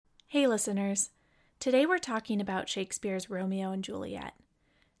Hey listeners, today we're talking about Shakespeare's Romeo and Juliet.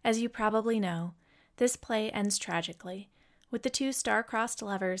 As you probably know, this play ends tragically, with the two star-crossed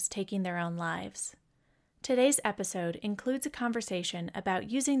lovers taking their own lives. Today's episode includes a conversation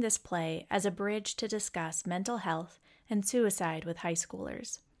about using this play as a bridge to discuss mental health and suicide with high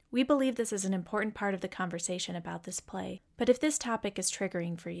schoolers. We believe this is an important part of the conversation about this play, but if this topic is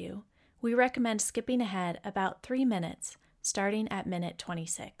triggering for you, we recommend skipping ahead about 3 minutes, starting at minute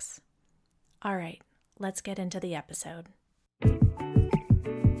 26. All right, let's get into the episode.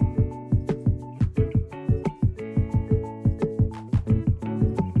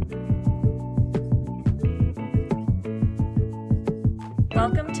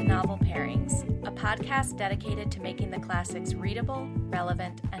 Welcome to Novel Pairings, a podcast dedicated to making the classics readable,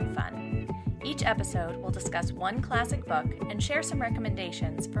 relevant, and fun. Each episode will discuss one classic book and share some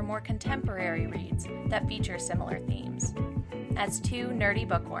recommendations for more contemporary reads that feature similar themes. As two nerdy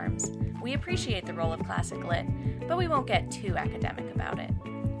bookworms, we appreciate the role of classic lit, but we won't get too academic about it.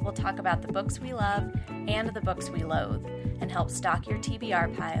 We'll talk about the books we love and the books we loathe, and help stock your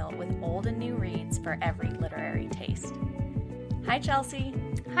TBR pile with old and new reads for every literary taste. Hi, Chelsea.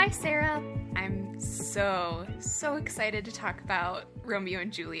 Hi, Sarah. I'm so excited to talk about Romeo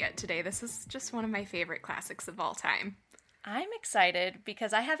and Juliet today. This is just one of my favorite classics of all time. I'm excited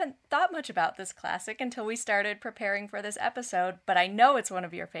because I haven't thought much about this classic until we started preparing for this episode, but I know it's one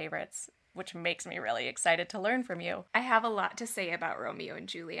of your favorites, which makes me really excited to learn from you. I have a lot to say about Romeo and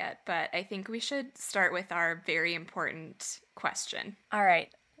Juliet, but I think we should start with our very important question. All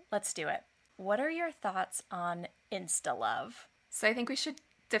right, let's do it. What are your thoughts on insta-love? So I think we should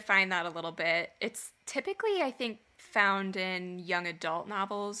define that a little bit. It's typically, I think, found in young adult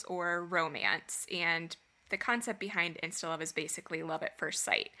novels or romance, and the concept behind insta-love is basically love at first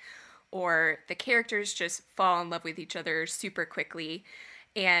sight, or the characters just fall in love with each other super quickly,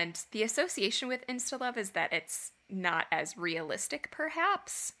 and the association with insta-love is that it's not as realistic,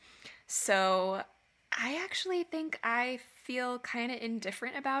 perhaps. So I actually think I feel kind of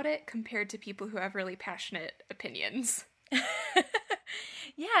indifferent about it compared to people who have really passionate opinions.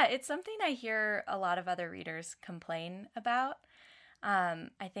 Yeah, it's something I hear a lot of other readers complain about.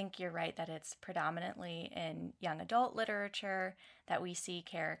 I think you're right that it's predominantly in young adult literature that we see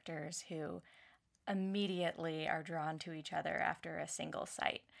characters who immediately are drawn to each other after a single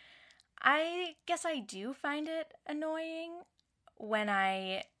sight. I guess I do find it annoying when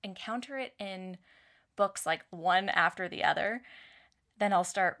I encounter it in books like one after the other, then I'll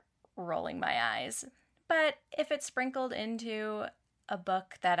start rolling my eyes. But if it's sprinkled into a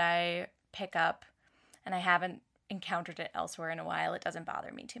book that I pick up and I haven't encountered it elsewhere in a while, it doesn't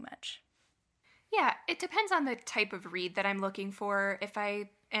bother me too much. Yeah, it depends on the type of read that I'm looking for. If I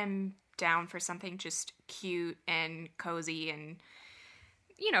am down for something just cute and cozy and,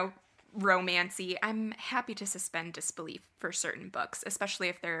 romancy, I'm happy to suspend disbelief for certain books, especially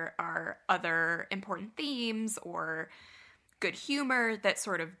if there are other important themes or good humor that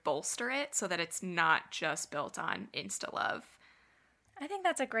sort of bolster it so that it's not just built on insta-love. I think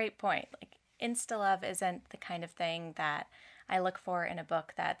that's a great point. Insta-love isn't the kind of thing that I look for in a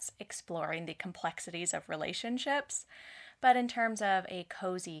book that's exploring the complexities of relationships. But in terms of a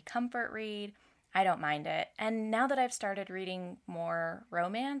cozy comfort read, I don't mind it. And now that I've started reading more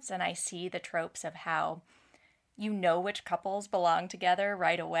romance and I see the tropes of how you know which couples belong together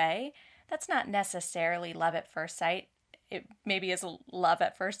right away, that's not necessarily love at first sight. It maybe is love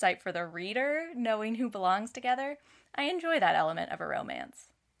at first sight for the reader, knowing who belongs together. I enjoy that element of a romance.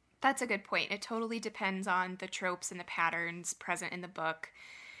 That's a good point. It totally depends on the tropes and the patterns present in the book.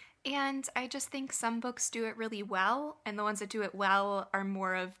 And I just think some books do it really well, and the ones that do it well are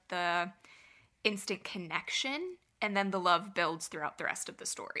more of the instant connection, and then the love builds throughout the rest of the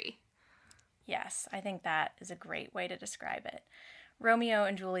story. Yes, I think that is a great way to describe it. Romeo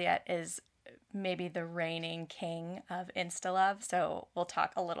and Juliet is maybe the reigning king of insta-love, so we'll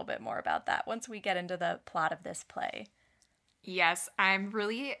talk a little bit more about that once we get into the plot of this play. Yes, I'm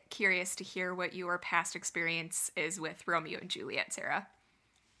really curious to hear what your past experience is with Romeo and Juliet, Sarah.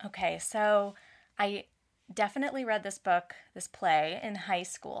 Okay, so I definitely read this play in high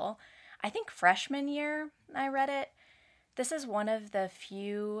school. I think freshman year I read it. This is one of the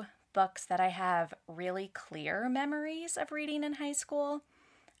few books that I have really clear memories of reading in high school.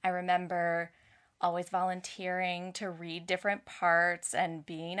 I remember always volunteering to read different parts and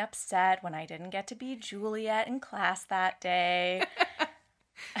being upset when I didn't get to be Juliet in class that day.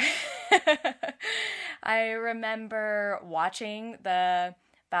 I remember watching the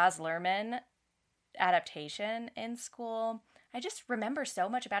Baz Luhrmann adaptation in school. I just remember so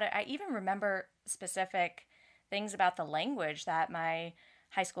much about it. I even remember specific things about the language that my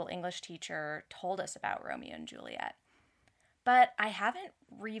high school English teacher told us about Romeo and Juliet. But I haven't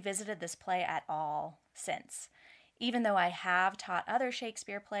revisited this play at all since. Even though I have taught other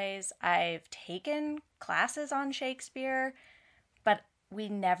Shakespeare plays, I've taken classes on Shakespeare, but we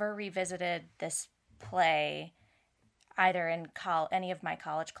never revisited this play either in any of my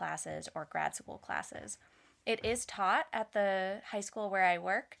college classes or grad school classes. It is taught at the high school where I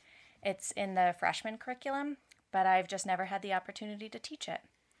work. It's in the freshman curriculum, but I've just never had the opportunity to teach it.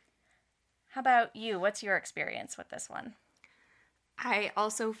 How about you? What's your experience with this one? I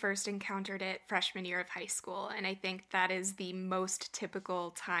also first encountered it freshman year of high school, and I think that is the most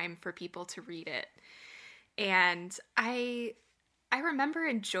typical time for people to read it. And I remember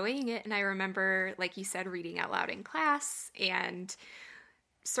enjoying it, and I remember, like you said, reading out loud in class, and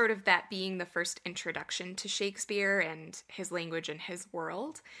sort of that being the first introduction to Shakespeare and his language and his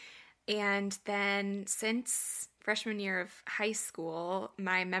world. And then since freshman year of high school,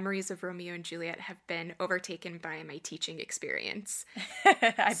 my memories of Romeo and Juliet have been overtaken by my teaching experience.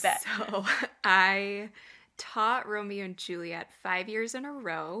 I bet. So I taught Romeo and Juliet 5 years in a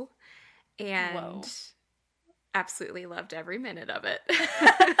row, and Whoa. absolutely loved every minute of it.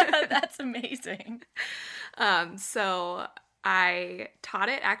 That's amazing. So I taught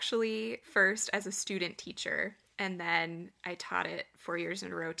it actually first as a student teacher, and then I taught it 4 years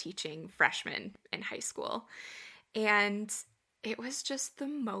in a row teaching freshmen in high school. And it was just the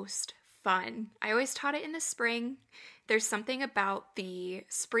most fun. I always taught it in the spring. There's something about the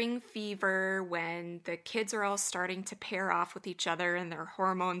spring fever when the kids are all starting to pair off with each other and their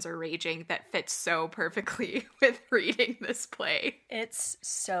hormones are raging that fits so perfectly with reading this play. It's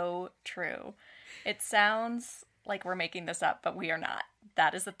so true. It sounds like we're making this up, but we are not.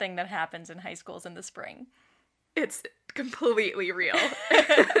 That is the thing that happens in high schools in the spring. It's completely real.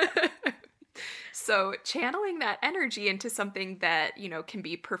 So channeling that energy into something that, can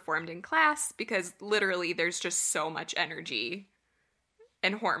be performed in class, because literally there's just so much energy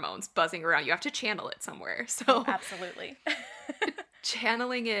and hormones buzzing around. You have to channel it somewhere. So absolutely.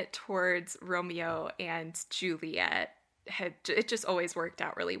 Channeling it towards Romeo and Juliet, it just always worked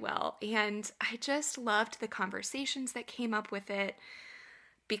out really well. And I just loved the conversations that came up with it.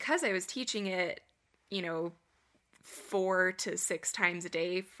 Because I was teaching it, 4 to 6 times a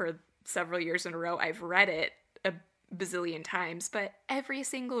day for several years in a row. I've read it a bazillion times, but every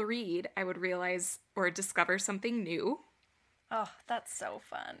single read I would realize or discover something new. Oh, that's so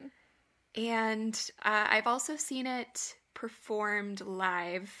fun. And I've also seen it performed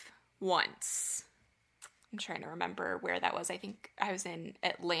live once. I'm trying to remember where that was. I think I was in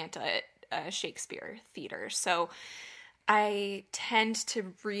Atlanta at Shakespeare Theater. So I tend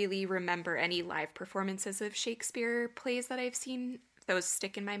to really remember any live performances of Shakespeare plays that I've seen. Those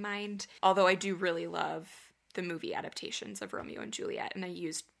stick in my mind. Although I do really love the movie adaptations of Romeo and Juliet, and I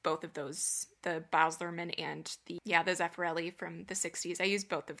used both of those, the Baz Luhrmann and the Zeffirelli from the 60s. I used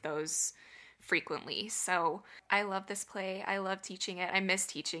both of those frequently. So I love this play. I love teaching it. I miss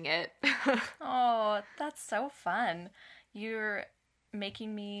teaching it. Oh, that's so fun. You're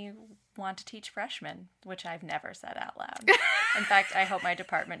making me want to teach freshmen, which I've never said out loud. In fact, I hope my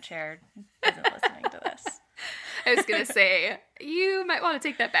department chair isn't listening to this. I was going to say, you might want to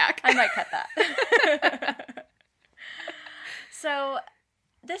take that back. I might cut that. So,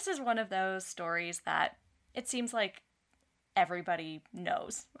 this is one of those stories that it seems like everybody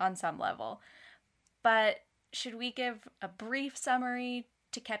knows on some level. But should we give a brief summary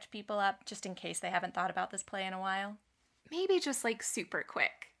to catch people up, just in case they haven't thought about this play in a while? Maybe just super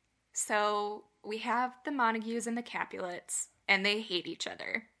quick. So, we have the Montagues and the Capulets, and they hate each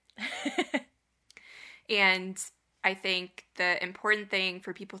other. And I think the important thing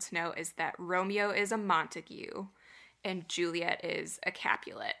for people to know is that Romeo is a Montague and Juliet is a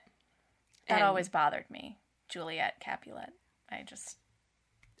Capulet. That always bothered me. Juliet, Capulet.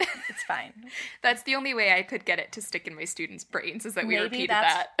 It's fine. That's the only way I could get it to stick in my students' brains, is that we repeated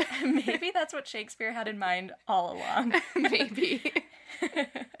that. Maybe that's what Shakespeare had in mind all along. Maybe.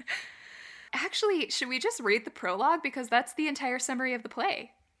 Actually, should we just read the prologue? Because that's the entire summary of the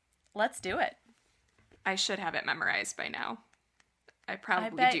play. Let's do it. I should have it memorized by now. I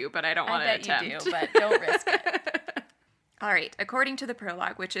probably do, but I don't want to attempt. I bet you do, but don't risk it. All right. According to the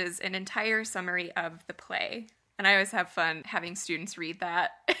prologue, which is an entire summary of the play, and I always have fun having students read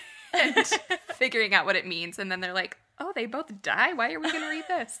that and figuring out what it means, and then they're like, oh, they both die? Why are we going to read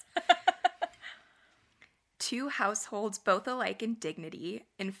this? 2 households both alike in dignity,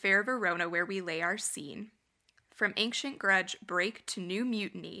 in fair Verona where we lay our scene. From ancient grudge break to new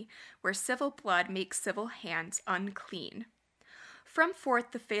mutiny, where civil blood makes civil hands unclean. From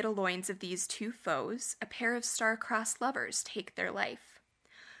forth the fatal loins of these 2 foes, a pair of star-crossed lovers take their life.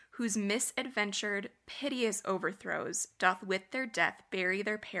 whose misadventured, piteous overthrows doth with their death bury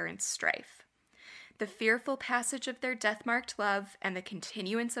their parents' strife. The fearful passage of their death-marked love, and the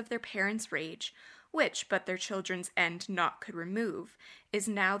continuance of their parents' rage, which but their children's end naught could remove, is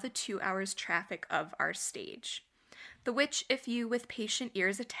now the 2 hours' traffic of our stage. The which if you with patient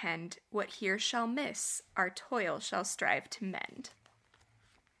ears attend, what here shall miss, our toil shall strive to mend.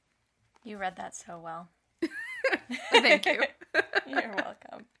 You read that so well. Thank you. You're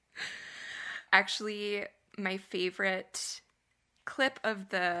welcome. Actually, my favorite clip of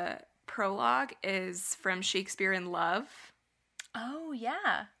the prologue is from Shakespeare in Love. Oh,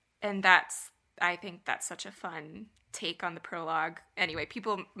 yeah. And I think that's such a fun take on the prologue. Anyway,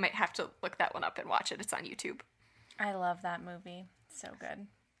 people might have to look that one up and watch it. It's on YouTube. I love that movie. So good.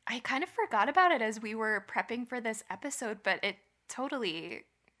 I kind of forgot about it as we were prepping for this episode, but it totally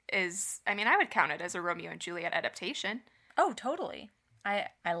is, I mean, I would count it as a Romeo and Juliet adaptation. Oh, totally. I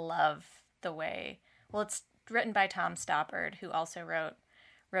love the way, well, it's written by Tom Stoppard, who also wrote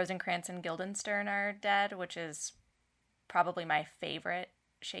Rosencrantz and Guildenstern Are Dead, which is probably my favorite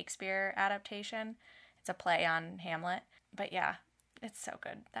Shakespeare adaptation. It's a play on Hamlet. But yeah, it's so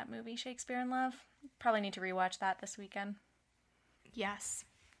good, that movie, Shakespeare in Love. Probably need to rewatch that this weekend. Yes.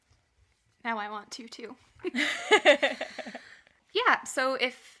 Now I want to, too. Yeah, so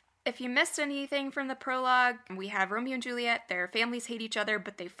if you missed anything from the prologue, we have Romeo and Juliet. Their families hate each other,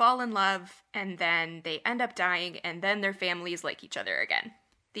 but they fall in love, and then they end up dying, and then their families like each other again.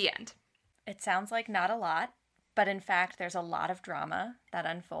 The end. It sounds like not a lot, but in fact, there's a lot of drama that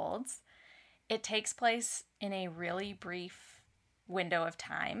unfolds. It takes place in a really brief window of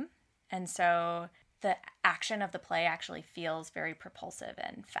time, and so the action of the play actually feels very propulsive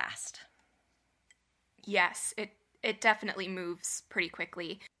and fast. Yes, it definitely moves pretty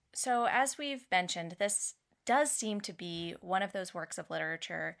quickly. So as we've mentioned, this does seem to be one of those works of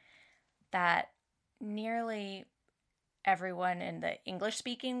literature that nearly everyone in the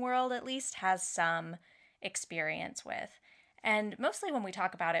English-speaking world, at least, has some experience with. And mostly when we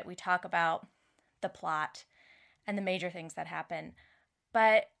talk about it, we talk about the plot and the major things that happen.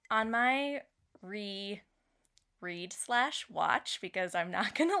 But on my reread/watch, because I'm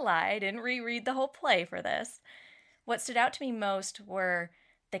not going to lie, I didn't reread the whole play for this, what stood out to me most were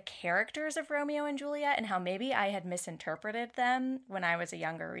the characters of Romeo and Juliet and how maybe I had misinterpreted them when I was a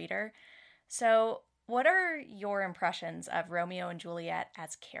younger reader. So what are your impressions of Romeo and Juliet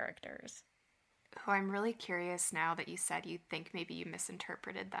as characters? Oh, I'm really curious now that you said you think maybe you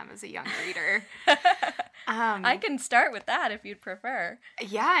misinterpreted them as a young reader. I can start with that if you'd prefer.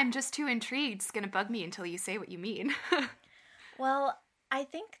 Yeah, I'm just too intrigued. It's going to bug me until you say what you mean. Well, I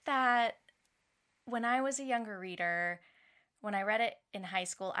think that when I was a younger reader, when I read it in high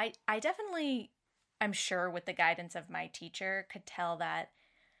school, I definitely, I'm sure with the guidance of my teacher, could tell that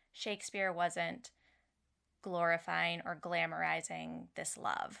Shakespeare wasn't glorifying or glamorizing this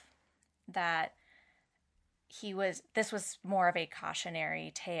love. That this was more of a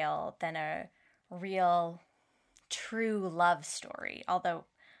cautionary tale than a real, true love story. Although,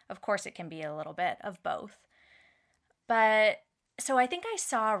 of course, it can be a little bit of both. But, so I think I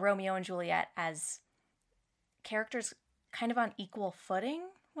saw Romeo and Juliet as characters kind of on equal footing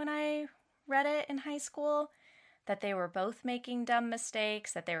when I read it in high school. That they were both making dumb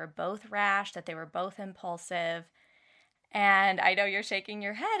mistakes, that they were both rash, that they were both impulsive. And I know you're shaking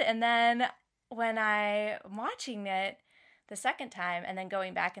your head. And then when I'm watching it the second time and then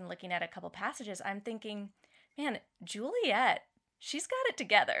going back and looking at a couple passages, I'm thinking, man, Juliet, she's got it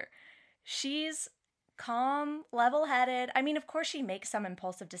together. She's calm, level-headed. I mean, of course she makes some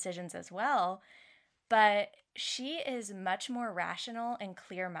impulsive decisions as well, but she is much more rational and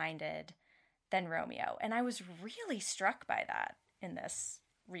clear-minded than Romeo. And I was really struck by that in this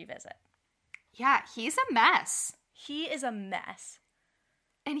revisit. Yeah, he's a mess. He is a mess.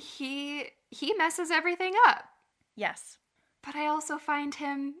 And he messes everything up. Yes. But I also find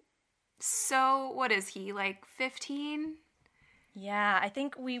him so, what is he, like 15? Yeah, I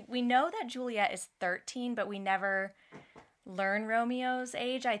think we know that Juliet is 13, but we never learn Romeo's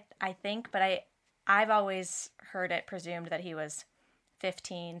age, I think. But I've always heard it presumed that he was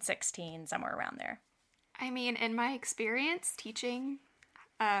 15, 16, somewhere around there. I mean, in my experience teaching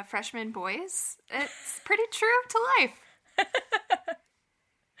freshman boys, it's pretty true to life.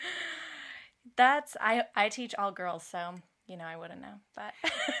 I teach all girls, so, I wouldn't know, but.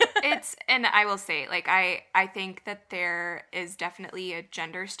 And I will say, like, I think that there is definitely a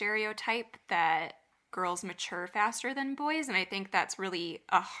gender stereotype that girls mature faster than boys, and I think that's really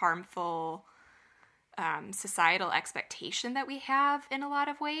a harmful societal expectation that we have in a lot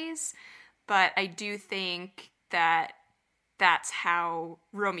of ways. But I do think that that's how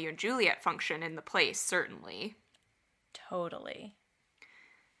Romeo and Juliet function in the play, certainly. Totally.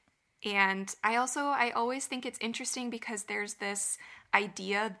 And I always think it's interesting because there's this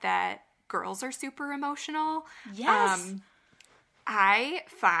idea that girls are super emotional. Yes. I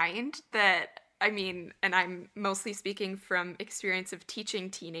find that, I mean, and I'm mostly speaking from experience of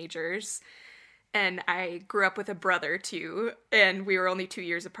teaching teenagers, and I grew up with a brother too, and we were only 2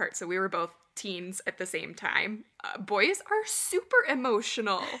 years apart, so we were both teens at the same time. Boys are super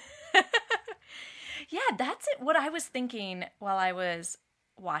emotional. Yeah, that's it. What I was thinking while I was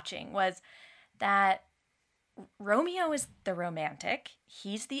watching was that Romeo is the romantic.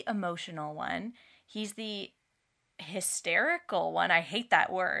 He's the emotional one. He's the hysterical one. I hate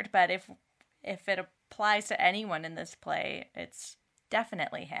that word, but if it applies to anyone in this play, it's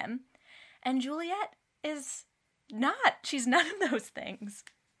definitely him. And Juliet is not. She's none of those things.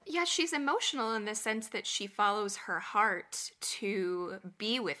 Yeah, she's emotional in the sense that she follows her heart to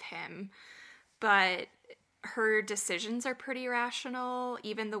be with him, but her decisions are pretty rational.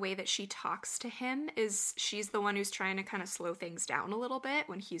 Even the way that she talks to him is she's the one who's trying to kind of slow things down a little bit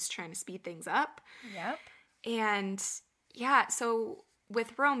when he's trying to speed things up. Yep. And yeah, so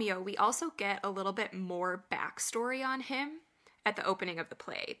with Romeo, we also get a little bit more backstory on him at the opening of the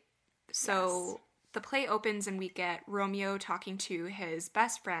play. So the play opens and we get Romeo talking to his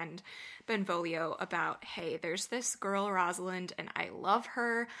best friend, Benvolio, about, hey, there's this girl, Rosalind, and I love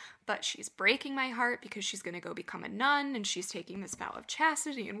her, but she's breaking my heart because she's going to go become a nun, and she's taking this vow of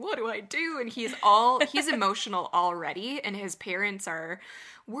chastity, and what do I do? And he's emotional already, and his parents are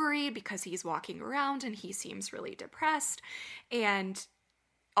worried because he's walking around and he seems really depressed, and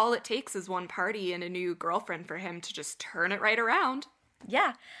all it takes is one party and a new girlfriend for him to just turn it right around.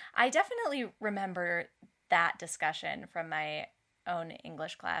 Yeah, I definitely remember that discussion from my own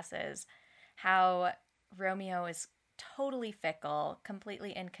English classes, how Romeo is totally fickle,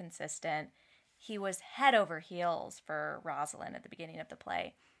 completely inconsistent. He was head over heels for Rosalind at the beginning of the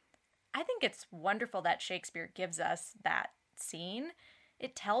play. I think it's wonderful that Shakespeare gives us that scene.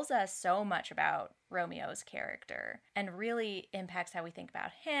 It tells us so much about Romeo's character and really impacts how we think about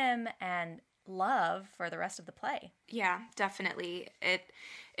him and love for the rest of the play. Yeah, definitely.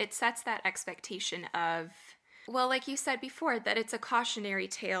 It sets that expectation of, well, like you said before, that it's a cautionary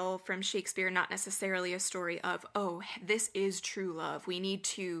tale from Shakespeare, not necessarily a story of, oh, this is true love. We need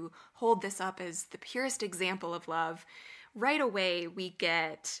to hold this up as the purest example of love. Right away, we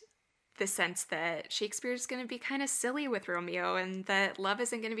get the sense that Shakespeare's going to be kind of silly with Romeo and that love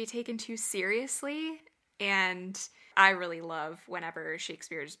isn't going to be taken too seriously. And I really love whenever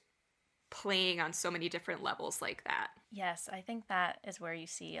Shakespeare's playing on so many different levels like that. Yes, I think that is where you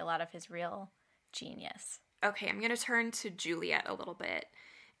see a lot of his real genius. Okay, I'm going to turn to Juliet a little bit.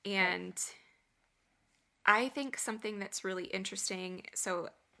 And I think something that's really interesting, so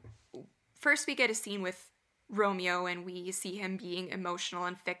first we get a scene with Romeo and we see him being emotional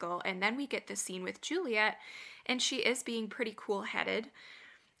and fickle, and then we get the scene with Juliet, and she is being pretty cool-headed.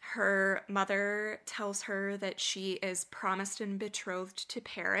 Her mother tells her that she is promised and betrothed to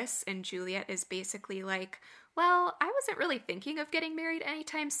Paris, and Juliet is basically like, well, I wasn't really thinking of getting married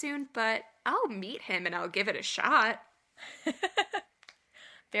anytime soon, but I'll meet him and I'll give it a shot.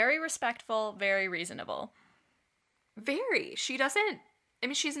 Very respectful, very reasonable. Very. She doesn't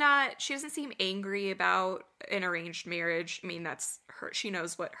seem angry about an arranged marriage. I mean, that's her. She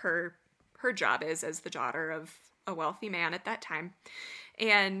knows what her job is as the daughter of a wealthy man at that time.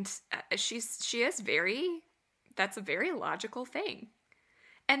 And that's a very logical thing.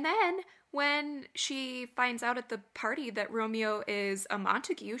 And then when she finds out at the party that Romeo is a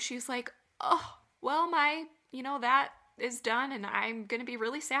Montague, she's like, oh, well, that is done and I'm going to be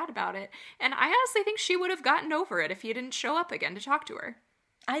really sad about it. And I honestly think she would have gotten over it if he didn't show up again to talk to her.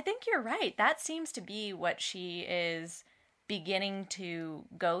 I think you're right. That seems to be what she is beginning to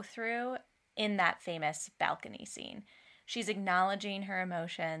go through in that famous balcony scene. She's acknowledging her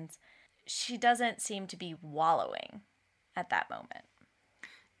emotions. She doesn't seem to be wallowing at that moment.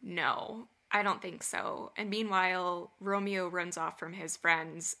 No, I don't think so. And meanwhile, Romeo runs off from his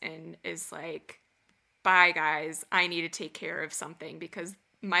friends and is like, bye guys, I need to take care of something because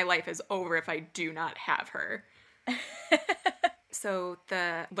my life is over if I do not have her. So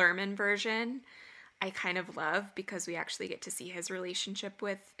the Lerman version, I kind of love because we actually get to see his relationship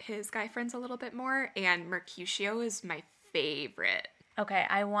with his guy friends a little bit more, and Mercutio is my favorite. Okay,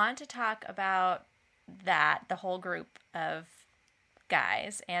 I want to talk about that, the whole group of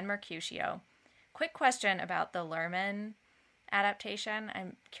guys and Mercutio. Quick question about the Lerman adaptation.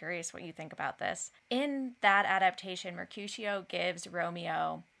 I'm curious what you think about this. In that adaptation, Mercutio gives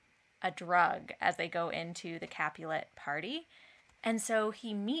Romeo a drug as they go into the Capulet party. And so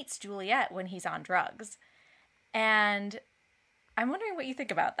he meets Juliet when he's on drugs. And I'm wondering what you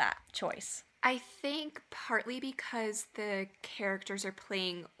think about that choice. I think partly because the characters are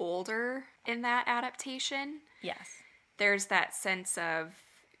playing older in that adaptation. Yes. There's that sense of,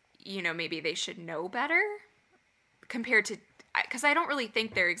 maybe they should know better compared to, because I don't really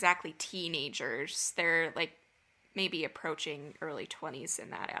think they're exactly teenagers. They're like maybe approaching early 20s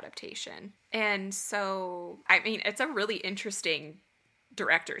in that adaptation. And so, I mean, it's a really interesting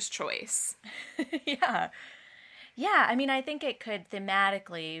director's choice. Yeah. Yeah, I mean, I think it could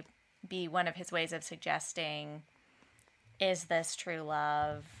thematically be one of his ways of suggesting, is this true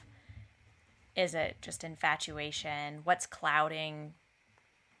love? Is it just infatuation? What's clouding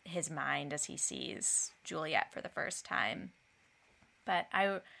his mind as he sees Juliet for the first time? But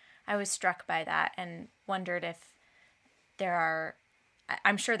I was struck by that and wondered if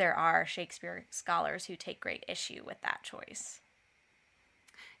I'm sure there are Shakespeare scholars who take great issue with that choice.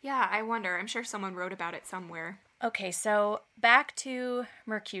 Yeah, I wonder. I'm sure someone wrote about it somewhere. Okay, so back to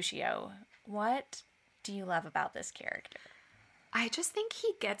Mercutio. What do you love about this character? I just think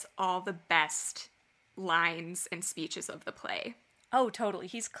he gets all the best lines and speeches of the play. Oh, totally.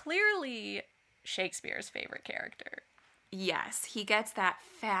 He's clearly Shakespeare's favorite character. Yes, he gets that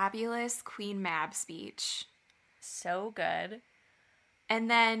fabulous Queen Mab speech. So good. And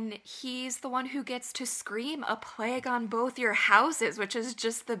then he's the one who gets to scream a plague on both your houses, which is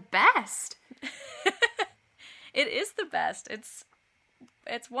just the best. It is the best. It's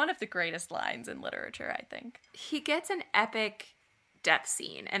one of the greatest lines in literature, I think. He gets an epic death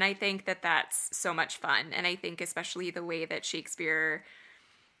scene, and I think that that's so much fun. And I think especially the way that Shakespeare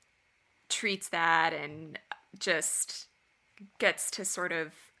treats that and just gets to sort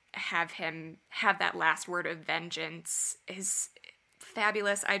of have him have that last word of vengeance is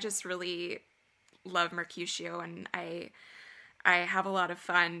fabulous. I just really love Mercutio, and I have a lot of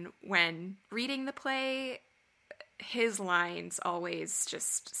fun when reading the play. His lines always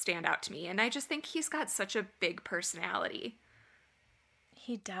just stand out to me, and I just think he's got such a big personality.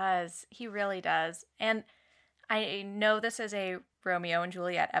 He does. He really does. And I know this is a Romeo and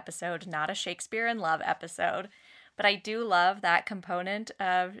Juliet episode, not a Shakespeare in Love episode, but I do love that component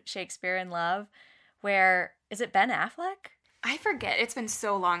of Shakespeare in Love where, is it Ben Affleck? I forget. It's been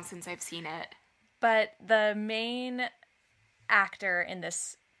so long since I've seen it. But the main actor in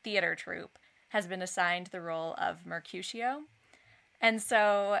this theater troupe has been assigned the role of Mercutio. And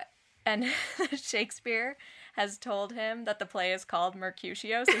Shakespeare has told him that the play is called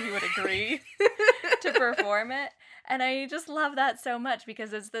Mercutio, so he would agree to perform it. And I just love that so much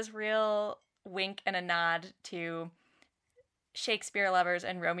because it's this real wink and a nod to Shakespeare lovers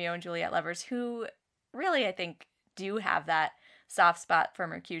and Romeo and Juliet lovers who really, I think, do have that soft spot for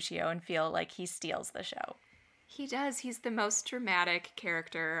Mercutio and feel like he steals the show. He does. He's the most dramatic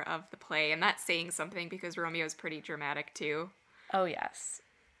character of the play, and that's saying something because Romeo's pretty dramatic too. Oh, yes.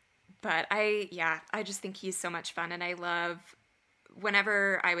 But I just think he's so much fun, and I love,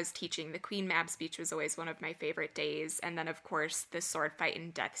 whenever I was teaching, the Queen Mab speech was always one of my favorite days, and then, of course, the sword fight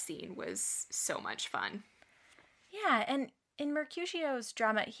and death scene was so much fun. Yeah, and in Mercutio's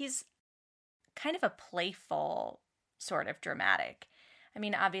drama, he's kind of a playful sort of dramatic. I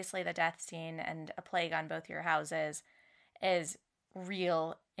mean, obviously the death scene and a plague on both your houses is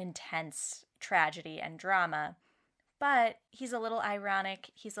real intense tragedy and drama, but he's a little ironic,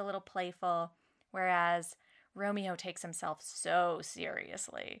 he's a little playful, whereas Romeo takes himself so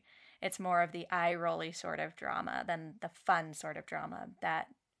seriously. It's more of the eye-rolly sort of drama than the fun sort of drama that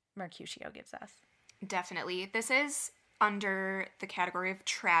Mercutio gives us. Definitely. This is under the category of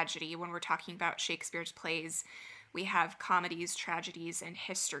tragedy when we're talking about Shakespeare's plays. We have comedies, tragedies, and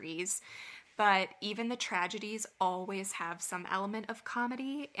histories, but even the tragedies always have some element of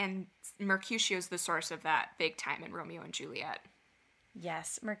comedy, and Mercutio's the source of that big time in Romeo and Juliet.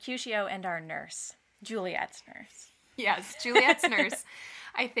 Yes, Mercutio and our nurse, Juliet's nurse. Yes, Juliet's nurse.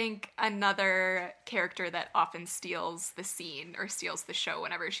 I think another character that often steals the scene or steals the show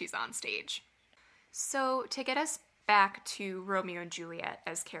whenever she's on stage. So to get us back to Romeo and Juliet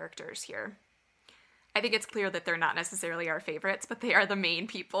as characters here, I think it's clear that they're not necessarily our favorites, but they are the main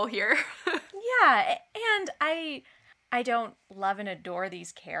people here. Yeah, and I don't love and adore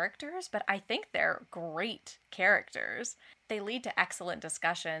these characters, but I think they're great characters. They lead to excellent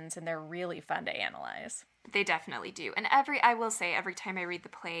discussions, and they're really fun to analyze. They definitely do. And I will say, every time I read the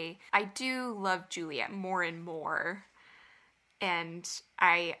play, I do love Juliet more and more. And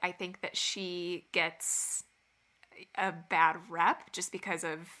I think that she gets a bad rep just because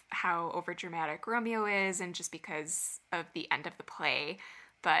of how overdramatic Romeo is and just because of the end of the play.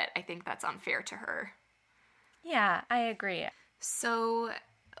 but I think that's unfair to her. Yeah, I agree. So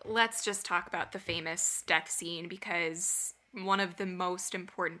let's just talk about the famous death scene, because one of the most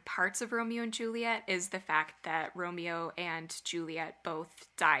important parts of Romeo and Juliet is the fact that Romeo and Juliet both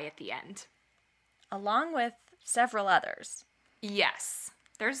die at the end. Along with several others. Yes.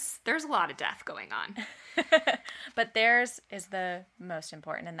 There's a lot of death going on. But theirs is the most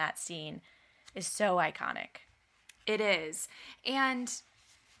important, and that scene is so iconic. It is. And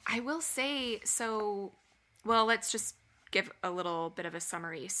I will say, let's just give a little bit of a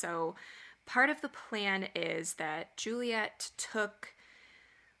summary. So part of the plan is that Juliet took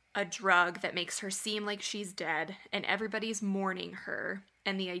a drug that makes her seem like she's dead, and everybody's mourning her.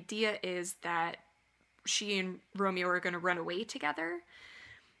 And the idea is that she and Romeo are going to run away together.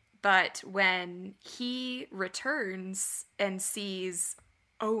 But when he returns and sees,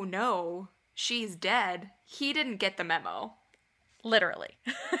 oh no, she's dead, he didn't get the memo. Literally.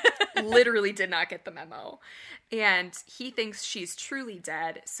 Literally did not get the memo. And he thinks she's truly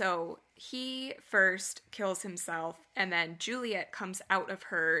dead, so he first kills himself, and then Juliet comes out of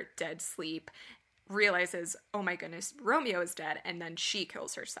her dead sleep, realizes, oh my goodness, Romeo is dead, and then she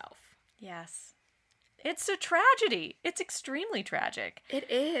kills herself. Yes. It's a tragedy. It's extremely tragic. It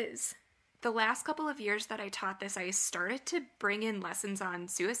is. The last couple of years that I taught this, I started to bring in lessons on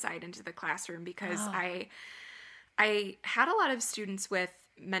suicide into the classroom because I had a lot of students with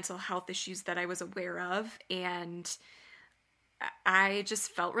mental health issues that I was aware of, and I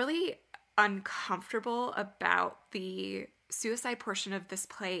just felt really uncomfortable about the suicide portion of this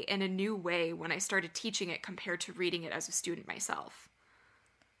play in a new way when I started teaching it compared to reading it as a student myself.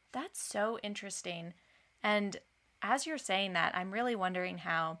 That's so interesting. And as you're saying that, I'm really wondering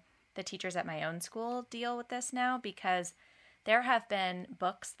how the teachers at my own school deal with this now, because there have been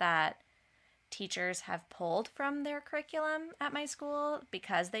books that teachers have pulled from their curriculum at my school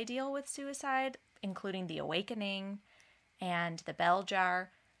because they deal with suicide, including The Awakening and The Bell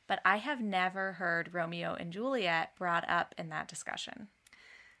Jar, but I have never heard Romeo and Juliet brought up in that discussion.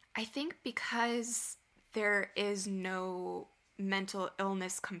 I think because there is no mental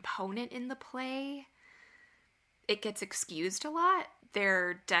illness component in the play, it gets excused a lot.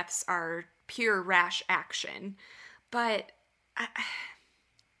 Their deaths are pure rash action. But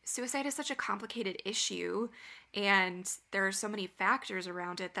suicide is such a complicated issue, and there are so many factors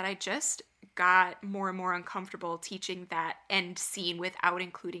around it that I just got more and more uncomfortable teaching that end scene without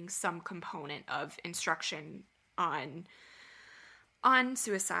including some component of instruction on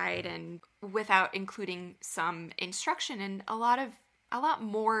suicide, and without including some instruction and a lot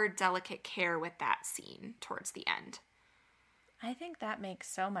more delicate care with that scene towards the end. I think that makes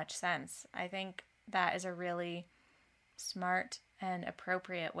so much sense. I think that is a really smart and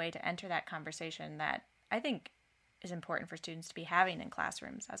appropriate way to enter that conversation that I think is important for students to be having in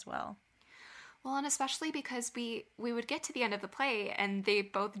classrooms as well. Well, and especially because we would get to the end of the play and they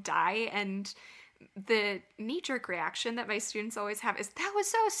both die, and the knee-jerk reaction that my students always have is, that was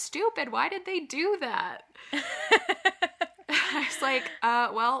so stupid. Why did they do that? I was like,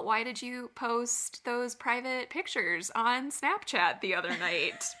 well, why did you post those private pictures on Snapchat the other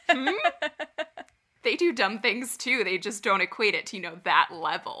night? They do dumb things too. They just don't equate it to, that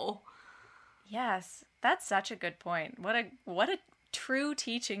level. Yes, that's such a good point. What a true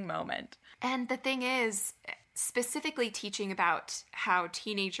teaching moment. And the thing is, specifically teaching about how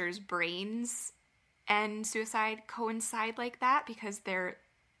teenagers' brains and suicide coincide like that, because their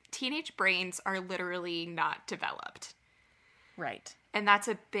teenage brains are literally not developed. Right. And that's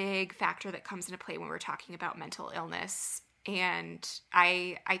a big factor that comes into play when we're talking about mental illness. And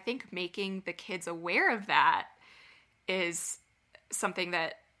I think making the kids aware of that is something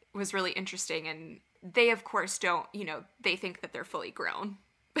that was really interesting. And they, of course, don't, they think that they're fully grown.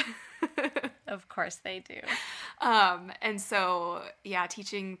 Of course they do. And so, yeah,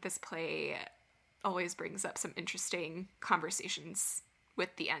 teaching this play always brings up some interesting conversations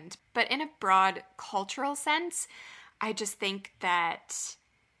with the end. But in a broad cultural sense, I just think that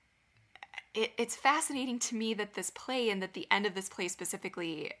it's fascinating to me that this play, and that the end of this play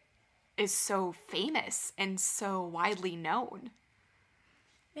specifically, is so famous and so widely known.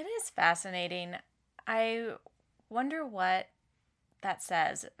 It is fascinating. I wonder what that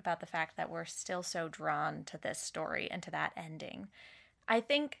says about the fact that we're still so drawn to this story and to that ending. I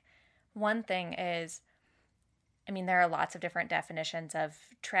think one thing is, there are lots of different definitions of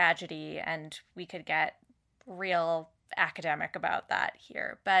tragedy, and we could get real academic about that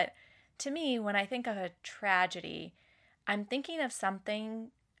here. But to me, when I think of a tragedy, I'm thinking of something,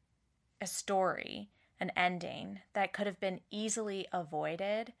 a story, an ending that could have been easily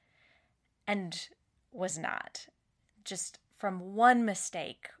avoided and was not. Just from one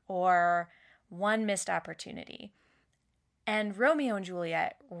mistake or one missed opportunity. And Romeo and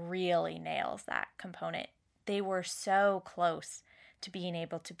Juliet really nails that component. They were so close to being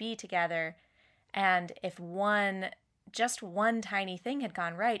able to be together. And if just one tiny thing had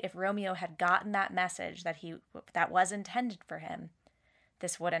gone right, if Romeo had gotten that message that was intended for him,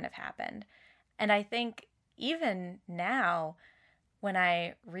 this wouldn't have happened. And I think even now, when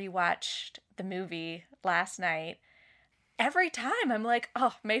I rewatched the movie last night, every time I'm like,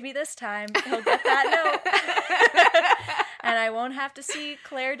 oh, maybe this time he'll get that note. And I won't have to see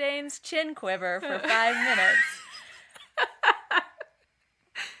Claire Danes' chin quiver for 5 minutes.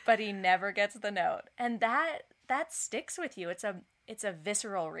 But he never gets the note. And that sticks with you. It's a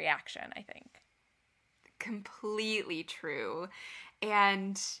visceral reaction, I think. Completely true.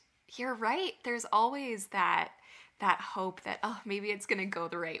 And you're right. There's always that hope that, oh, maybe it's going to go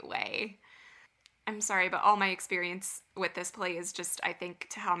the right way. I'm sorry, but all my experience with this play is just, I think,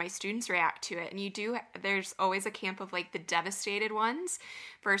 to how my students react to it. And there's always a camp of like the devastated ones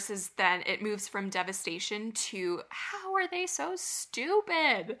versus then it moves from devastation to how are they so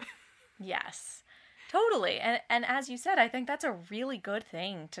stupid? Yes, totally. And as you said, I think that's a really good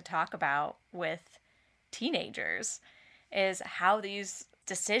thing to talk about with teenagers is how these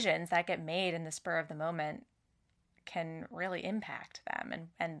decisions that get made in the spur of the moment can really impact them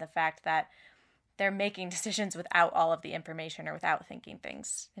and the fact that they're making decisions without all of the information or without thinking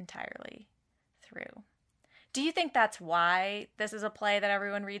things entirely through. Do you think that's why this is a play that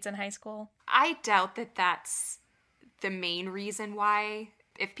everyone reads in high school? I doubt that that's the main reason why.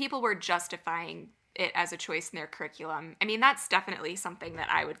 If people were justifying it as a choice in their curriculum, I mean, that's definitely something that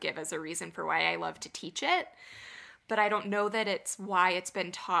I would give as a reason for why I love to teach it. But I don't know that it's why it's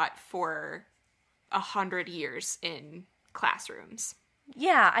been taught for 100 years in classrooms.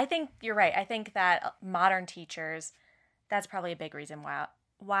 Yeah, I think you're right. I think that modern teachers, that's probably a big reason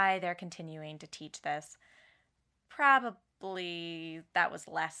why they're continuing to teach this. Probably that was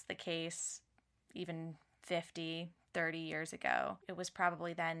less the case even 50, 30 years ago. It was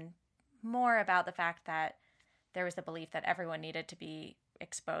probably then more about the fact that there was the belief that everyone needed to be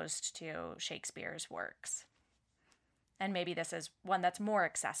exposed to Shakespeare's works. And maybe this is one that's more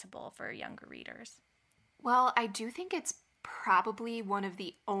accessible for younger readers. Well, I do think it's probably one of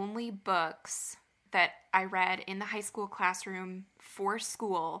the only books that I read in the high school classroom for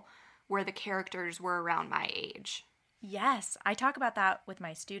school where the characters were around my age. Yes, I talk about that with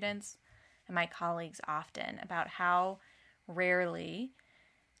my students and my colleagues often about how rarely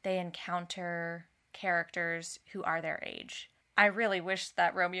they encounter characters who are their age. I really wish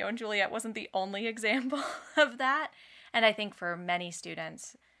that Romeo and Juliet wasn't the only example of that. And I think for many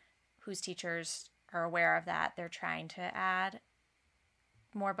students whose teachers are aware of that, they're trying to add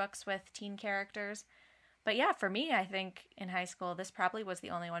more books with teen characters. But yeah, for me, I think in high school, this probably was the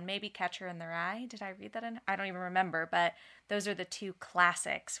only one. Maybe Catcher in the Rye. Did I read that in? I don't even remember, but those are the two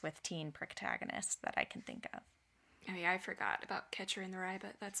classics with teen protagonists that I can think of. Oh yeah, I forgot about Catcher in the Rye,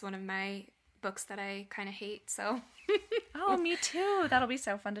 but that's one of my books that I kind of hate, so. Oh, me too. That'll be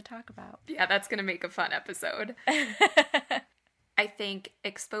so fun to talk about. Yeah, that's going to make a fun episode. I think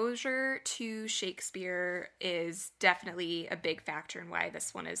exposure to Shakespeare is definitely a big factor in why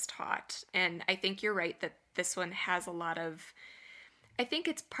this one is taught. And I think you're right that this one has a lot of... I think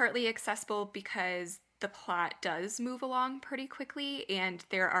it's partly accessible because the plot does move along pretty quickly and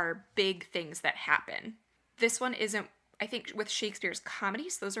there are big things that happen. This one isn't... I think with Shakespeare's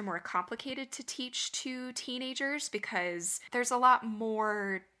comedies, those are more complicated to teach to teenagers because there's a lot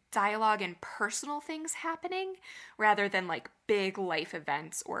more dialogue and personal things happening rather than like big life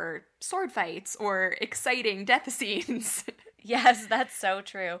events or sword fights or exciting death scenes. Yes, that's so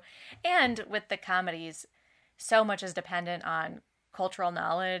true. And with the comedies, so much is dependent on cultural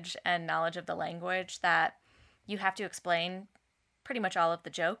knowledge and knowledge of the language that you have to explain pretty much all of the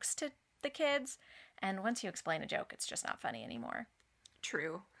jokes to the kids. And once you explain a joke, it's just not funny anymore.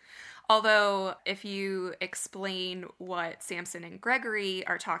 True. Although, if you explain what Samson and Gregory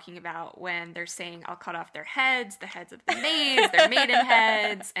are talking about when they're saying, I'll cut off their heads, the heads of the maids, their maiden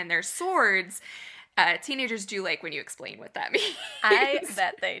heads, and their swords, teenagers do like when you explain what that means. I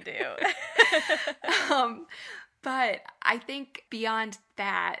bet they do. But I think beyond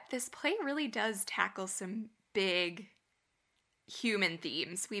that, this play really does tackle some big human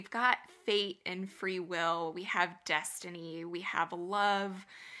themes. We've got fate and free will, we have destiny, we have love,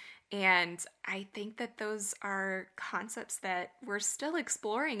 and I think that those are concepts that we're still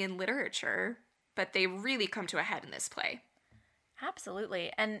exploring in literature, but they really come to a head in this play.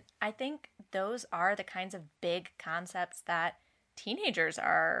 Absolutely. And I think those are the kinds of big concepts that teenagers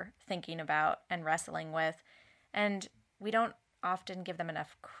are thinking about and wrestling with. And we don't often give them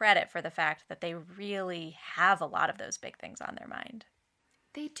enough credit for the fact that they really have a lot of those big things on their mind.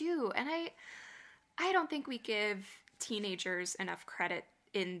 They do. And I don't think we give teenagers enough credit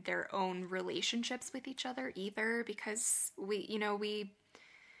in their own relationships with each other either, because we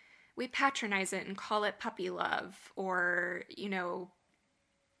patronize it and call it puppy love, or,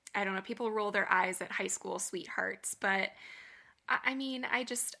 I don't know, people roll their eyes at high school sweethearts, but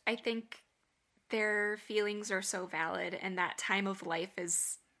I think their feelings are so valid, and that time of life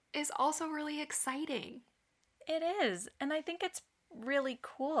is also really exciting. It is. And I think it's really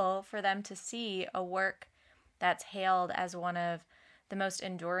cool for them to see a work that's hailed as one of the most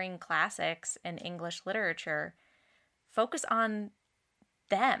enduring classics in English literature focus on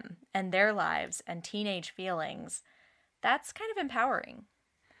them and their lives and teenage feelings. That's kind of empowering.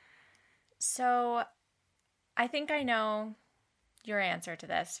 So I think I know your answer to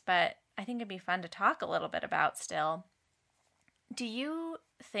this, but I think it'd be fun to talk a little bit about still. Do you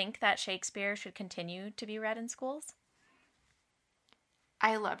think that Shakespeare should continue to be read in schools?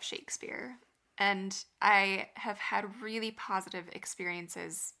 I love Shakespeare, and I have had really positive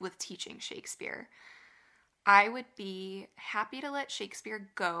experiences with teaching Shakespeare. I would be happy to let Shakespeare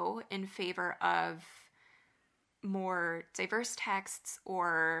go in favor of more diverse texts,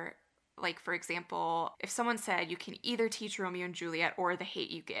 or, like, for example, if someone said you can either teach Romeo and Juliet or The Hate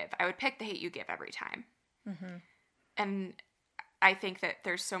You Give, I would pick The Hate You Give every time. Mm-hmm. And I think that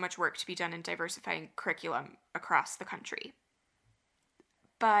there's so much work to be done in diversifying curriculum across the country.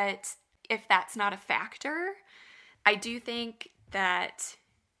 But if that's not a factor, I do think that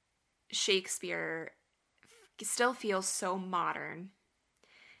Shakespeare still feels so modern.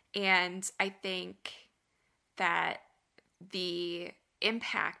 And I think that the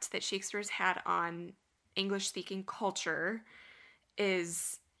impact that Shakespeare's had on English-speaking culture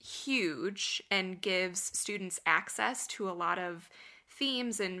is huge and gives students access to a lot of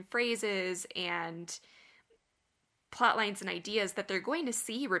themes and phrases and plot lines and ideas that they're going to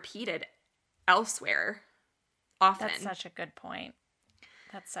see repeated elsewhere often. That's such a good point.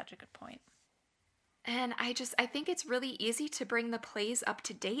 And I think it's really easy to bring the plays up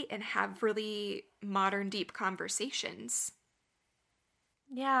to date and have really modern, deep conversations.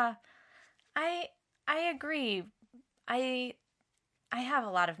 Yeah, I agree. I have a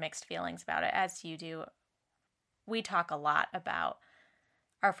lot of mixed feelings about it, as you do. We talk a lot about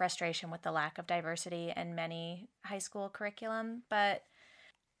our frustration with the lack of diversity in many high school curriculum, but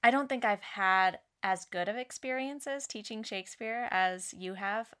I don't think I've had as good of experiences teaching Shakespeare as you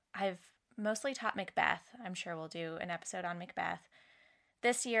have. I've mostly taught Macbeth. I'm sure we'll do an episode on Macbeth.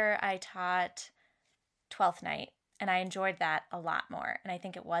 This year I taught Twelfth Night, and I enjoyed that a lot more. And I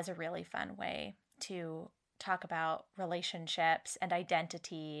think it was a really fun way to talk about relationships and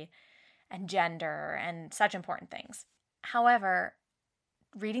identity and gender and such important things. However,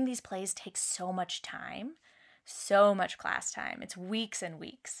 reading these plays takes so much time, so much class time. It's weeks and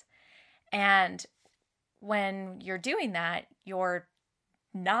weeks. And when you're doing that, you're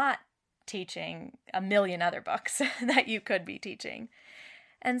not teaching a million other books that you could be teaching.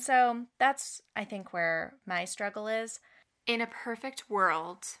 And so that's, I think, where my struggle is. In a perfect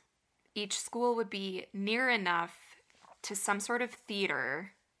world, each school would be near enough to some sort of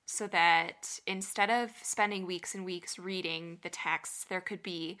theater so that instead of spending weeks and weeks reading the texts, there could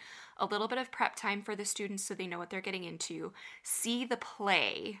be a little bit of prep time for the students so they know what they're getting into, see the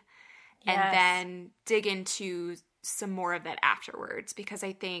play, Yes. and then dig into some more of that afterwards. Because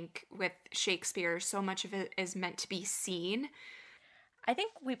I think with Shakespeare, so much of it is meant to be seen. I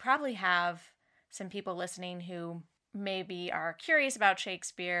think we probably have some people listening who maybe are curious about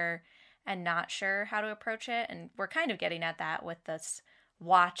Shakespeare and not sure how to approach it. And we're kind of getting at that with this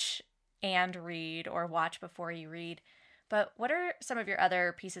watch and read, or watch before you read. But what are some of your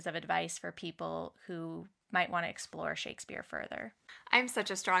other pieces of advice for people who might want to explore Shakespeare further? I'm such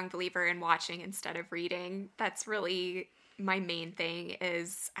a strong believer in watching instead of reading. That's really my main thing.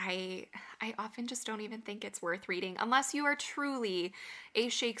 Is I often just don't even think it's worth reading unless you are truly a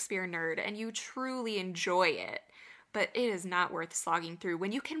Shakespeare nerd and you truly enjoy it. But it is not worth slogging through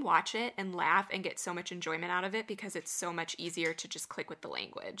when you can watch it and laugh and get so much enjoyment out of it, because it's so much easier to just click with the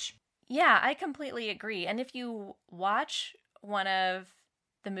language. Yeah, I completely agree. And if you watch one of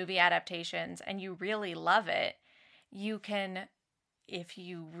the movie adaptations and you really love it, you can, if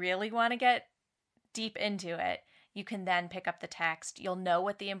you really want to get deep into it, you can then pick up the text. You'll know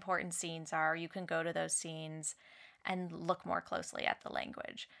what the important scenes are. You can go to those scenes and look more closely at the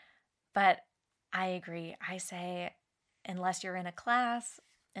language. But I agree. I say, unless you're in a class,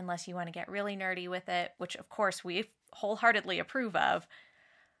 unless you want to get really nerdy with it, which of course we wholeheartedly approve of,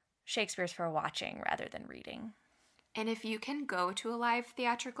 Shakespeare's for watching rather than reading. And if you can go to a live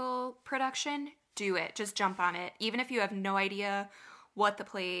theatrical production, do it. Just jump on it. Even if you have no idea what the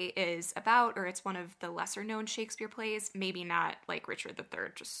play is about, or it's one of the lesser known Shakespeare plays, maybe not like Richard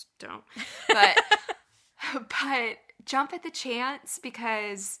III, just don't. But but jump at the chance,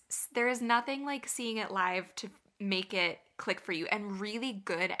 because there is nothing like seeing it live to make it click for you. And really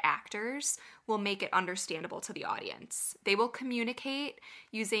good actors will make it understandable to the audience. They will communicate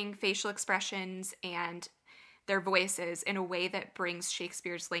using facial expressions and their voices in a way that brings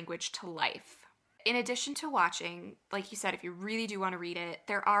Shakespeare's language to life. In addition to watching, like you said, if you really do want to read it,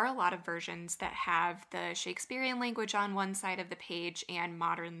 there are a lot of versions that have the Shakespearean language on one side of the page and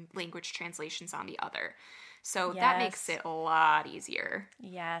modern language translations on the other. So that makes it a lot easier.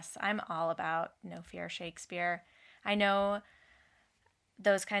 Yes, I'm all about No Fear Shakespeare. I know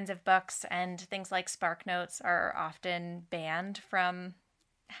those kinds of books and things like Spark Notes are often banned from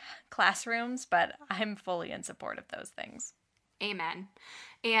classrooms, but I'm fully in support of those things. Amen.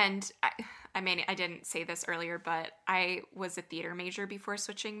 And I mean, I didn't say this earlier, but I was a theater major before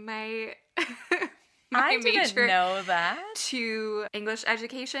switching my I didn't know that. To English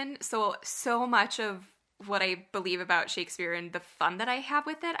education. So much of what I believe about Shakespeare and the fun that I have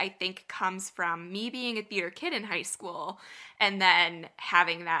with it, I think comes from me being a theater kid in high school and then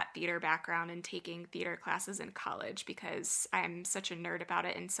having that theater background and taking theater classes in college, because I'm such a nerd about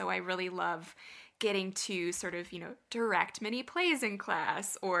it. And so I really love getting to sort of, direct mini plays in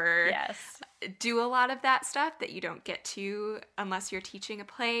class or do a lot of that stuff that you don't get to unless you're teaching a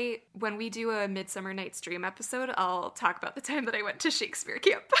play. When we do a Midsummer Night's Dream episode, I'll talk about the time that I went to Shakespeare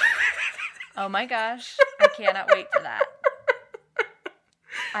camp. Oh my gosh, I cannot wait for that.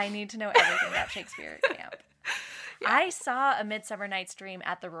 I need to know everything about Shakespeare camp. Yeah. I saw A Midsummer Night's Dream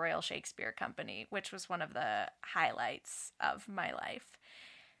at the Royal Shakespeare Company, which was one of the highlights of my life.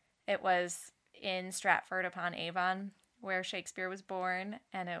 It was in Stratford-upon-Avon, where Shakespeare was born,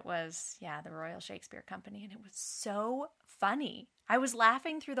 and it was, the Royal Shakespeare Company, and it was so funny. I was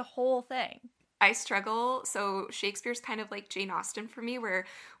laughing through the whole thing. I struggle. So Shakespeare's kind of like Jane Austen for me, where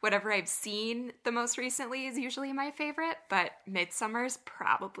whatever I've seen the most recently is usually my favorite, but Midsummer's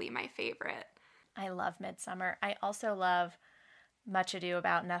probably my favorite. I love Midsummer. I also love Much Ado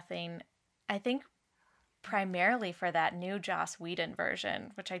About Nothing. I think primarily for that new Joss Whedon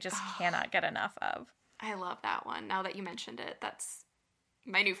version, which I just cannot get enough of. I love that one. Now that you mentioned it, that's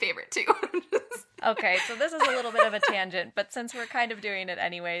my new favorite too. Okay, so this is a little bit of a tangent, but since we're kind of doing it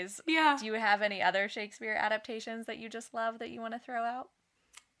anyways, do you have any other Shakespeare adaptations that you just love that you want to throw out?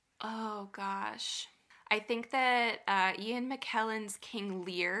 Oh, gosh. I think that Ian McKellen's King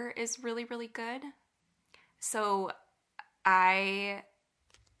Lear is really, really good. So I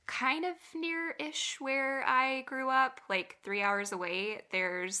kind of near-ish where I grew up, like 3 hours away,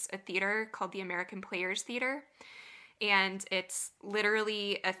 there's a theater called the American Players Theater. And it's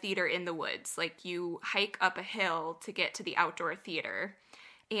literally a theater in the woods. Like, you hike up a hill to get to the outdoor theater.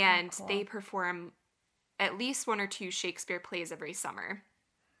 And they perform at least 1 or 2 Shakespeare plays every summer.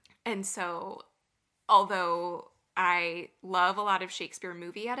 And so, although I love a lot of Shakespeare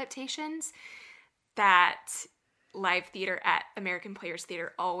movie adaptations, that live theater at American Players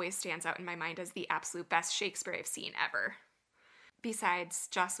Theater always stands out in my mind as the absolute best Shakespeare I've seen ever. Besides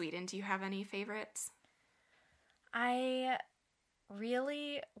Joss Whedon, do you have any favorites? I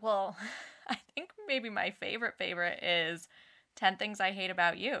think maybe my favorite is 10 Things I Hate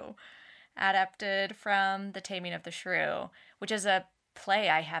About You, adapted from The Taming of the Shrew, which is a play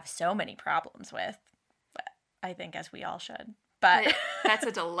I have so many problems with, but I think as we all should. But that's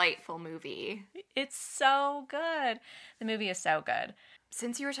a delightful movie. It's so good. The movie is so good.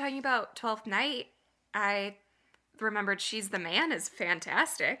 Since you were talking about 12th Night, I remembered She's the Man is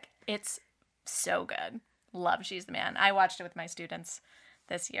fantastic. It's so good. Love She's the Man. I watched it with my students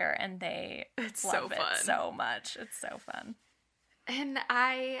this year, and they love it so much. It's so fun. And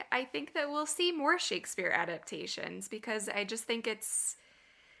I think that we'll see more Shakespeare adaptations, because I just think it's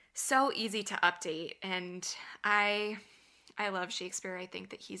so easy to update. And I love Shakespeare. I think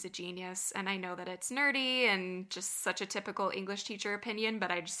that he's a genius, and I know that it's nerdy and just such a typical English teacher opinion, but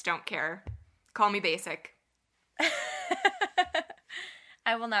I just don't care. Call me basic.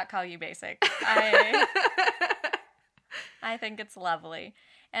 I will not call you basic. I think it's lovely.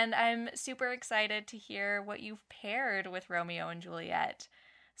 And I'm super excited to hear what you've paired with Romeo and Juliet.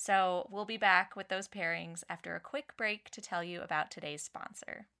 So we'll be back with those pairings after a quick break to tell you about today's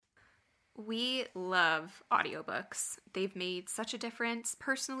sponsor. We love audiobooks. They've made such a difference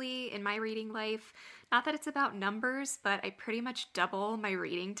personally in my reading life. Not that it's about numbers, but I pretty much double my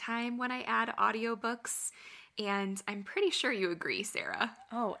reading time when I add audiobooks. And I'm pretty sure you agree, Sarah.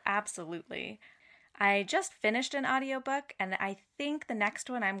 Oh, absolutely. I just finished an audiobook, and I think the next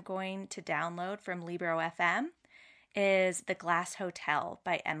one I'm going to download from Libro FM is The Glass Hotel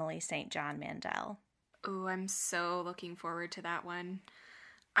by Emily St. John Mandel. Oh, I'm so looking forward to that one.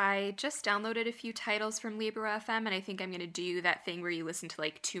 I just downloaded a few titles from Libro FM, and I think I'm going to do that thing where you listen to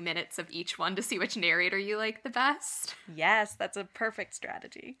like 2 minutes of each one to see which narrator you like the best. Yes, that's a perfect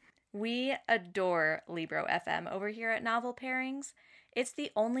strategy. We adore Libro FM over here at Novel Pairings. It's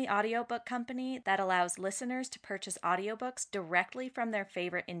the only audiobook company that allows listeners to purchase audiobooks directly from their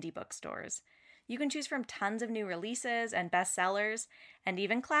favorite indie bookstores. You can choose from tons of new releases and bestsellers, and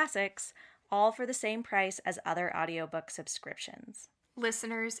even classics, all for the same price as other audiobook subscriptions.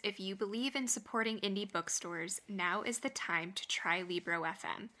 Listeners, if you believe in supporting indie bookstores, now is the time to try Libro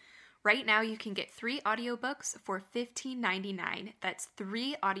FM. Right now, you can get 3 audiobooks for $15.99. That's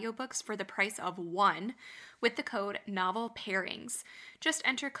 3 audiobooks for the price of 1 with the code Novel Pairings. Just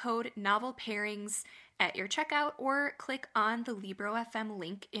enter code Novel Pairings at your checkout or click on the Libro FM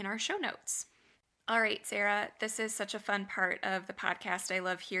link in our show notes. All right, Sarah, this is such a fun part of the podcast. I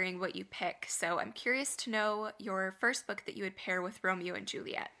love hearing what you pick. So I'm curious to know your first book that you would pair with Romeo and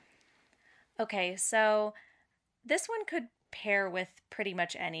Juliet. Okay, so this one could pair with pretty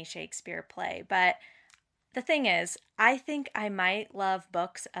much any Shakespeare play, but the thing is, I think I might love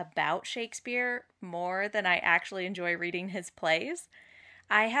books about Shakespeare more than I actually enjoy reading his plays.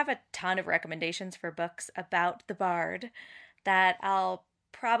 I have a ton of recommendations for books about the Bard that I'll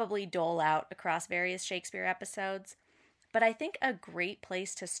probably dole out across various Shakespeare episodes, but I think a great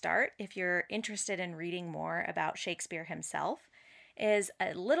place to start if you're interested in reading more about Shakespeare himself is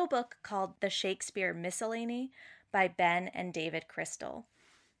a little book called The Shakespeare Miscellany by Ben and David Crystal.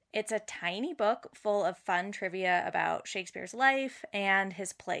 It's a tiny book full of fun trivia about Shakespeare's life and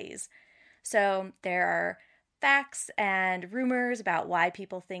his plays. So there are facts and rumors about why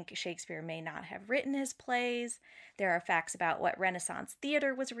people think Shakespeare may not have written his plays. There are facts about what Renaissance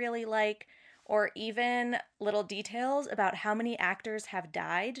theater was really like, or even little details about how many actors have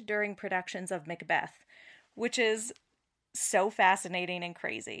died during productions of Macbeth, which is so fascinating and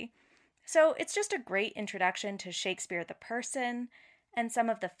crazy. So it's just a great introduction to Shakespeare the person and some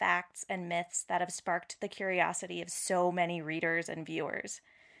of the facts and myths that have sparked the curiosity of so many readers and viewers.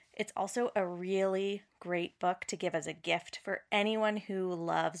 It's also a really great book to give as a gift for anyone who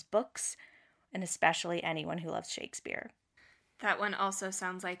loves books, and especially anyone who loves Shakespeare. That one also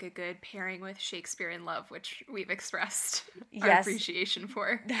sounds like a good pairing with Shakespeare in Love, which we've expressed Yes, our appreciation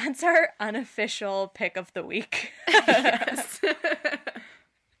for. That's our unofficial pick of the week. Yes.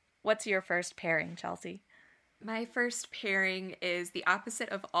 What's your first pairing, Chelsea? My first pairing is The Opposite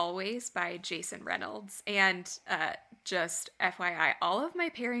of Always by Jason Reynolds. And just FYI, all of my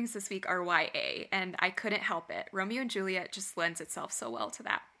pairings this week are YA, and I couldn't help it. Romeo and Juliet just lends itself so well to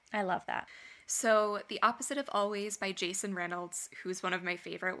that. I love that. So, The Opposite of Always by Jason Reynolds, who's one of my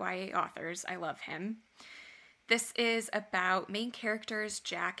favorite YA authors. I love him. This is about main characters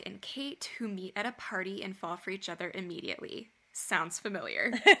Jack and Kate who meet at a party and fall for each other immediately. Sounds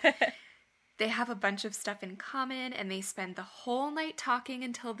familiar. They have a bunch of stuff in common, and they spend the whole night talking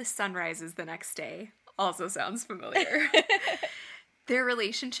until the sun rises the next day. Also sounds familiar. Their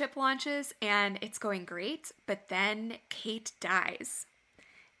relationship launches, and it's going great, but then Kate dies.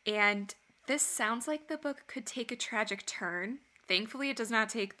 And this sounds like the book could take a tragic turn. Thankfully, it does not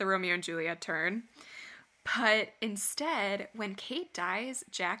take the Romeo and Juliet turn. But instead, when Kate dies,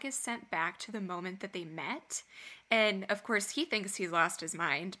 Jack is sent back to the moment that they met. And of course, he thinks he's lost his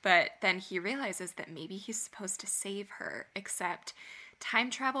mind, but then he realizes that maybe he's supposed to save her, except time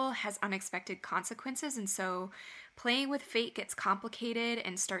travel has unexpected consequences, and so playing with fate gets complicated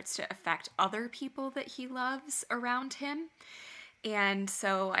and starts to affect other people that he loves around him. And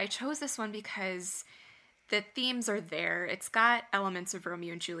so I chose this one because the themes are there. It's got elements of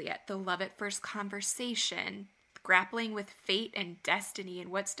Romeo and Juliet, the love at first conversation, grappling with fate and destiny and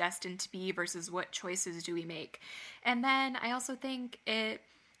what's destined to be versus what choices do we make. And then I also think it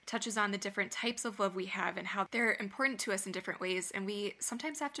touches on the different types of love we have and how they're important to us in different ways. And we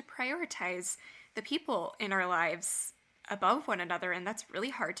sometimes have to prioritize the people in our lives above one another, and that's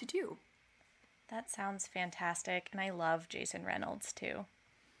really hard to do. That sounds fantastic, and I love Jason Reynolds too.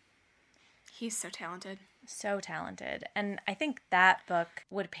 He's so talented. So talented. And I think that book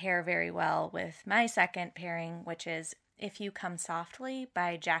would pair very well with my second pairing, which is If You Come Softly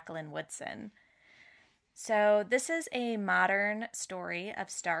by Jacqueline Woodson. So this is a modern story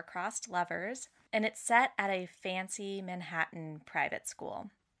of star-crossed lovers, and it's set at a fancy Manhattan private school.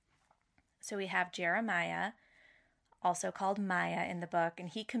 So we have Jeremiah, also called Maya in the book, and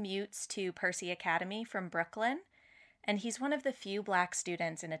he commutes to Percy Academy from Brooklyn, and he's one of the few Black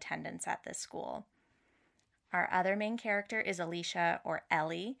students in attendance at this school. Our other main character is Alicia, or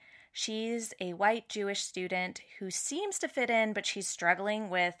Ellie. She's a white Jewish student who seems to fit in, but she's struggling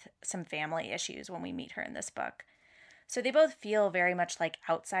with some family issues when we meet her in this book. So they both feel very much like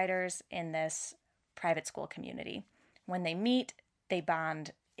outsiders in this private school community. When they meet, they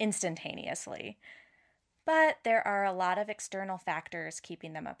bond instantaneously. But there are a lot of external factors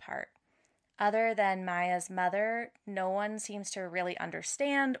keeping them apart. Other than Maya's mother, no one seems to really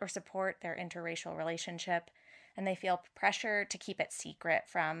understand or support their interracial relationship, and they feel pressure to keep it secret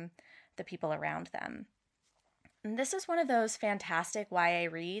from the people around them. And this is one of those fantastic YA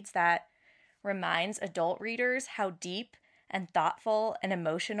reads that reminds adult readers how deep and thoughtful and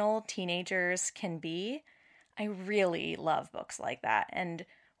emotional teenagers can be. I really love books like that, and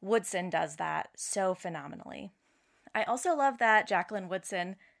Woodson does that so phenomenally. I also love that Jacqueline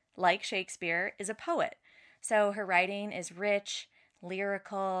Woodson, like Shakespeare, is a poet. So her writing is rich,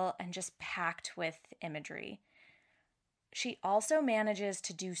 lyrical, and just packed with imagery. She also manages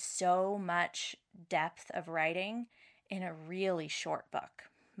to do so much depth of writing in a really short book.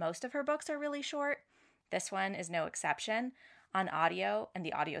 Most of her books are really short. This one is no exception. On audio, and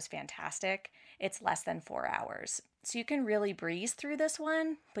the audio is fantastic, it's less than 4 hours. So you can really breeze through this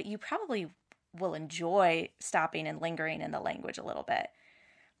one, but you probably will enjoy stopping and lingering in the language a little bit.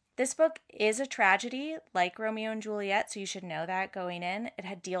 This book is a tragedy, like Romeo and Juliet, so you should know that going in.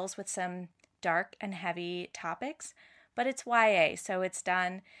 It deals with some dark and heavy topics, but it's YA, so it's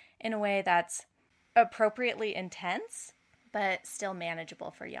done in a way that's appropriately intense, but still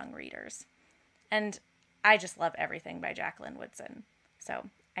manageable for young readers. And I just love everything by Jacqueline Woodson, so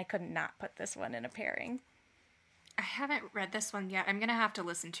I could not put this one in a pairing. I haven't read this one yet. I'm going to have to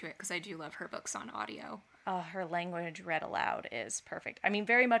listen to it because I do love her books on audio. Oh, her language read aloud is perfect. I mean,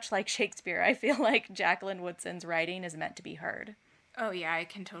 very much like Shakespeare, I feel like Jacqueline Woodson's writing is meant to be heard. Oh yeah, I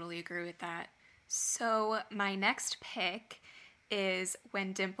can totally agree with that. So my next pick is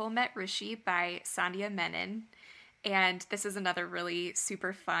When Dimple Met Rishi by Sandhya Menon. And this is another really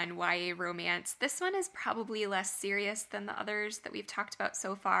super fun YA romance. This one is probably less serious than the others that we've talked about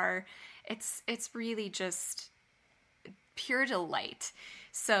so far. It's really just pure delight.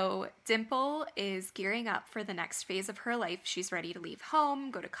 So Dimple is gearing up for the next phase of her life. She's ready to leave home,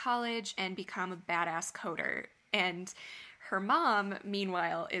 go to college, and become a badass coder. And her mom,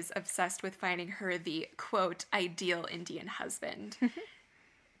 meanwhile, is obsessed with finding her the, quote, ideal Indian husband.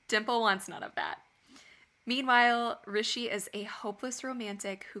 Dimple wants none of that. Meanwhile, Rishi is a hopeless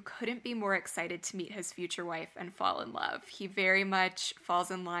romantic who couldn't be more excited to meet his future wife and fall in love. He very much falls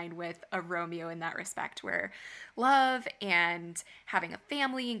in line with a Romeo in that respect, where love and having a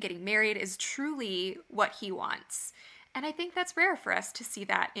family and getting married is truly what he wants. And I think that's rare for us to see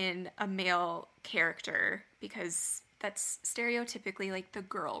that in a male character, because that's stereotypically like the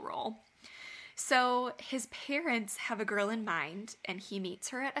girl role. So his parents have a girl in mind, and he meets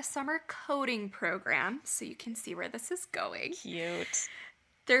her at a summer coding program, so you can see where this is going. Cute.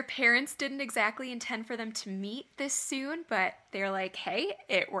 Their parents didn't exactly intend for them to meet this soon, but they're like, hey,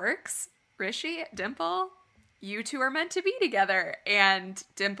 it works. Rishi, Dimple, you two are meant to be together. And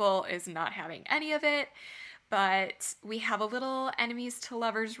Dimple is not having any of it, but we have a little enemies to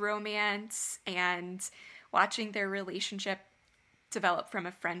lovers romance, and watching their relationship develop from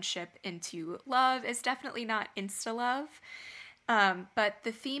a friendship into love is definitely not insta-love. But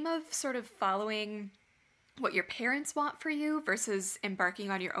the theme of sort of following what your parents want for you versus embarking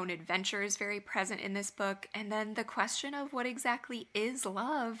on your own adventure is very present in this book. And then the question of what exactly is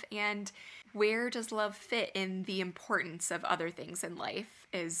love and where does love fit in the importance of other things in life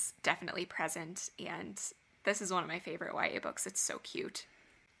is definitely present. And this is one of my favorite YA books. It's so cute.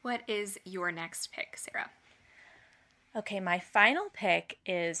 What is your next pick, Sarah? Okay, my final pick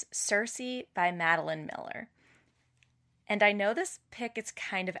is Circe by Madeline Miller. And I know this pick is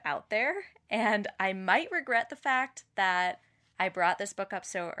kind of out there, and I might regret the fact that I brought this book up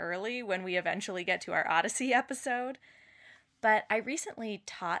so early when we eventually get to our Odyssey episode. But I recently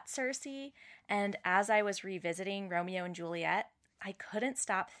taught Circe, and as I was revisiting Romeo and Juliet, I couldn't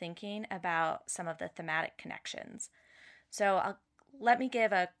stop thinking about some of the thematic connections. So let me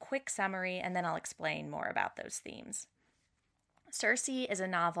give a quick summary, and then I'll explain more about those themes. Circe is a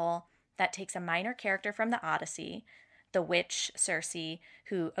novel that takes a minor character from the Odyssey, the witch Circe,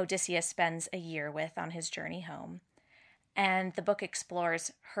 who Odysseus spends a year with on his journey home, and the book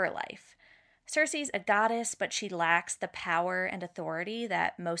explores her life. Circe's a goddess, but she lacks the power and authority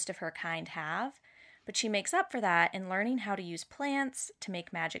that most of her kind have, but she makes up for that in learning how to use plants to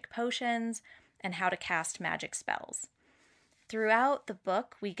make magic potions and how to cast magic spells. Throughout the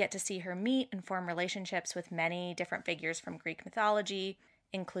book, we get to see her meet and form relationships with many different figures from Greek mythology,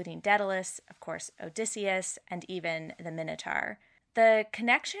 including Daedalus, of course, Odysseus, and even the Minotaur. The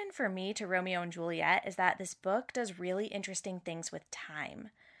connection for me to Romeo and Juliet is that this book does really interesting things with time.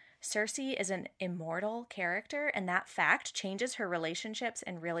 Circe is an immortal character, and that fact changes her relationships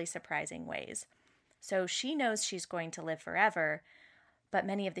in really surprising ways. So she knows she's going to live forever, but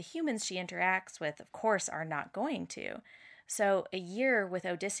many of the humans she interacts with, of course, are not going to. So a year with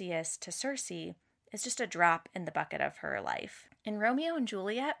Odysseus to Circe is just a drop in the bucket of her life. In Romeo and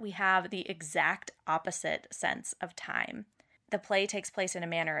Juliet, we have the exact opposite sense of time. The play takes place in a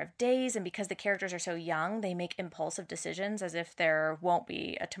manner of days, and because the characters are so young, they make impulsive decisions as if there won't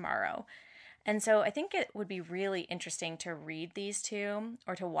be a tomorrow. And so I think it would be really interesting to read these two,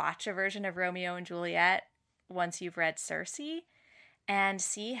 or to watch a version of Romeo and Juliet once you've read Circe, and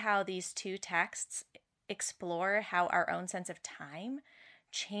see how these two texts explore how our own sense of time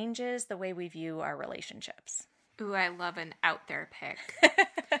changes the way we view our relationships. Ooh, I love an out there pick.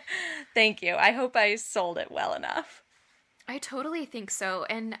 Thank you. I hope I sold it well enough. I totally think so.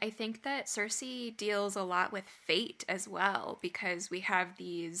 And I think that Circe deals a lot with fate as well, because we have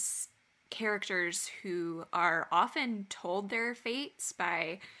these characters who are often told their fates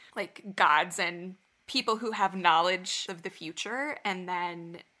by like gods and people who have knowledge of the future, and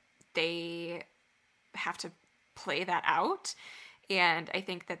then they have to play that out. And I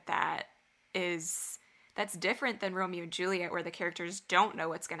think that that's different than Romeo and Juliet, where the characters don't know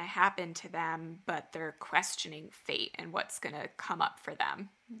what's going to happen to them, but they're questioning fate and what's going to come up for them.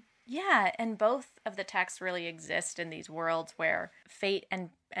 Yeah, and both of the texts really exist in these worlds where fate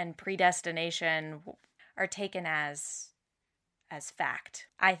and predestination are taken as fact.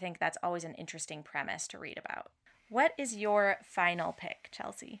 I think that's always an interesting premise to read about. What is your final pick,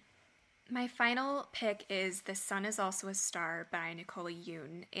 Chelsea? My final pick is The Sun is Also a Star by Nicola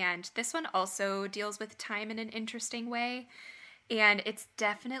Yoon. And this one also deals with time in an interesting way. And it's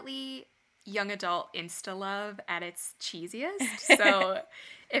definitely young adult insta-love at its cheesiest. So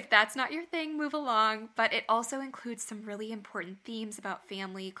if that's not your thing, move along. But it also includes some really important themes about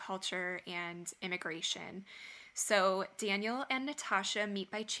family, culture, and immigration. So Daniel and Natasha meet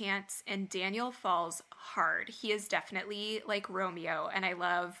by chance, and Daniel falls hard. He is definitely like Romeo, and I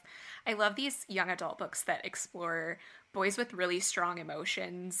love these young adult books that explore boys with really strong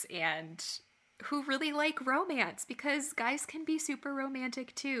emotions and who really like romance, because guys can be super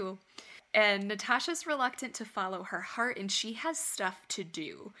romantic too. And Natasha's reluctant to follow her heart, and she has stuff to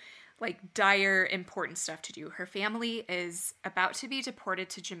do. Like dire, important stuff to do. Her family is about to be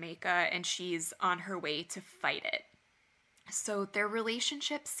deported to Jamaica, and she's on her way to fight it. So their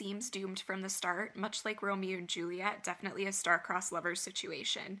relationship seems doomed from the start, much like Romeo and Juliet, definitely a star-crossed lovers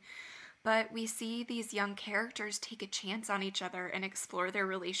situation. But we see these young characters take a chance on each other and explore their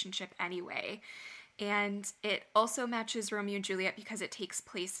relationship anyway. And it also matches Romeo and Juliet because it takes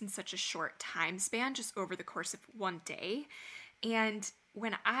place in such a short time span, just over the course of one day. And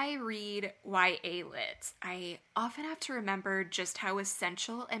when I read YA lit, I often have to remember just how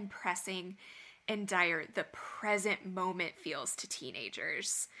essential and pressing and dire the present moment feels to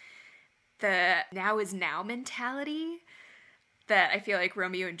teenagers. The now is now mentality that I feel like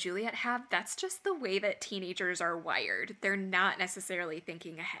Romeo and Juliet have, that's just the way that teenagers are wired. They're not necessarily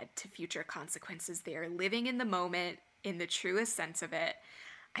thinking ahead to future consequences. They are living in the moment in the truest sense of it.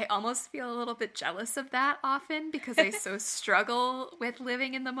 I almost feel a little bit jealous of that often because I so struggle with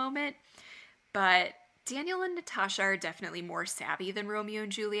living in the moment. But Daniel and Natasha are definitely more savvy than Romeo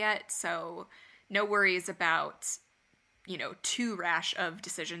and Juliet, so no worries about, too rash of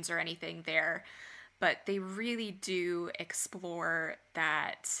decisions or anything there. But they really do explore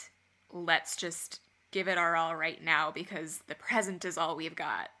that let's just give it our all right now because the present is all we've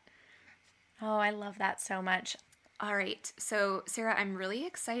got. Oh, I love that so much. All right, so Sarah, I'm really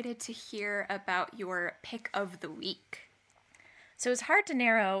excited to hear about your pick of the week. So it's hard to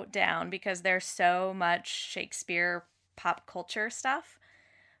narrow down because there's so much Shakespeare pop culture stuff,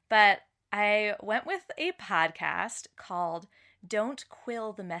 but I went with a podcast called Don't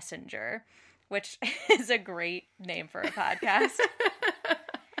Quill the Messenger, which is a great name for a podcast.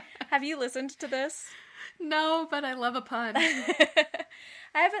 Have you listened to this? No, but I love a pun.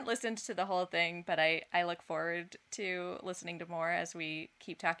 I haven't listened to the whole thing, but I look forward to listening to more as we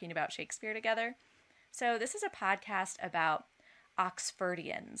keep talking about Shakespeare together. So this is a podcast about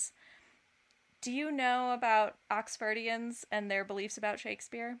Oxfordians. Do you know about Oxfordians and their beliefs about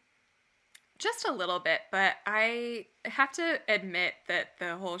Shakespeare? Just a little bit, but I have to admit that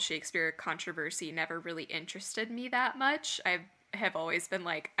the whole Shakespeare controversy never really interested me that much. I have always been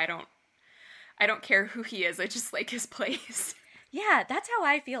like, I don't care who he is, I just like his plays. Yeah, that's how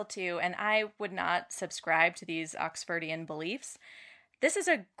I feel too, and I would not subscribe to these Oxfordian beliefs. This is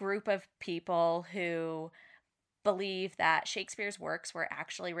a group of people who believe that Shakespeare's works were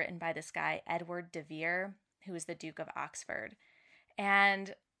actually written by this guy, Edward de Vere, who was the Duke of Oxford.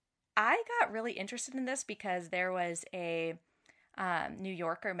 And I got really interested in this because there was a New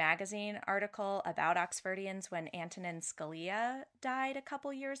Yorker magazine article about Oxfordians when Antonin Scalia died a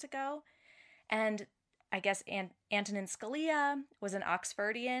couple years ago. And I guess Antonin Scalia was an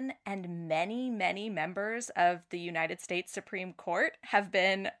Oxfordian, and many, many members of the United States Supreme Court have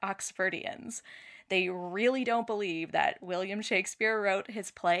been Oxfordians. They really don't believe that William Shakespeare wrote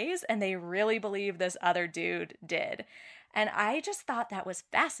his plays, and they really believe this other dude did. And I just thought that was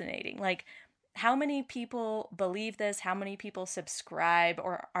fascinating. Like, how many people believe this? How many people subscribe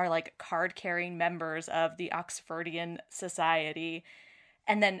or are like card-carrying members of the Oxfordian Society?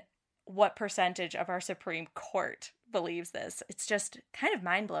 And then what percentage of our Supreme Court believes this? It's just kind of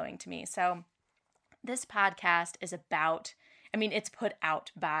mind-blowing to me. So this podcast is about, it's put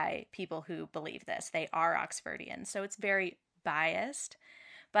out by people who believe this. They are Oxfordians, so it's very biased.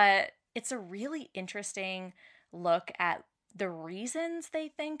 But it's a really interesting look at the reasons they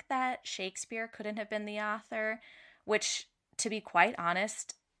think that Shakespeare couldn't have been the author, which, to be quite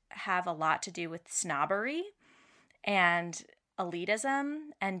honest, have a lot to do with snobbery and elitism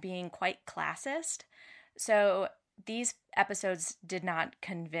and being quite classist. So these episodes did not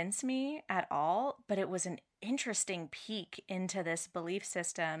convince me at all, but it was an interesting peek into this belief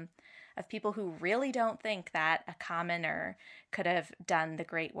system of people who really don't think that a commoner could have done the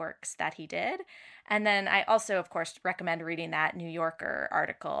great works that he did. And then I also, of course, recommend reading that New Yorker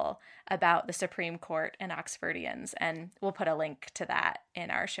article about the Supreme Court and Oxfordians, and we'll put a link to that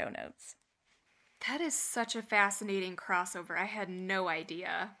in our show notes. That is such a fascinating crossover. I had no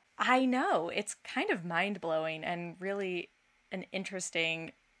idea. I know. It's kind of mind-blowing and really an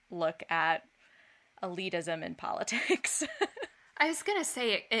interesting look at elitism in politics. I was going to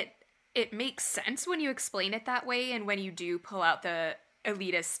say, it makes sense when you explain it that way, and when you do pull out the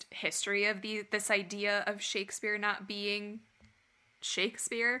elitist history of this idea of Shakespeare not being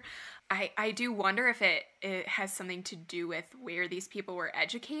Shakespeare. I do wonder if it has something to do with where these people were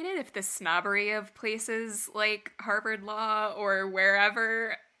educated, if the snobbery of places like Harvard Law or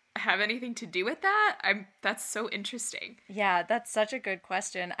wherever have anything to do with that. That's so interesting. Yeah, that's such a good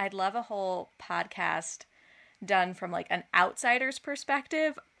question. I'd love a whole podcast done from like an outsider's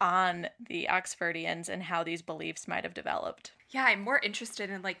perspective on the Oxfordians and how these beliefs might have developed. Yeah, I'm more interested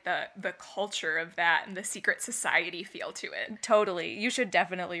in like the culture of that and the secret society feel to it. Totally. You should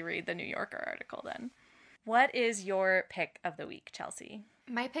definitely read the New Yorker article then. What is your pick of the week, Chelsea?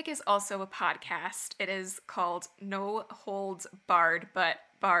 My pick is also a podcast. It is called No Holds Barred, but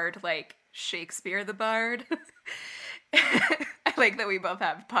Bard like Shakespeare the Bard. I like that we both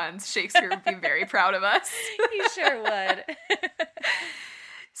have puns. Shakespeare would be very proud of us. He sure would.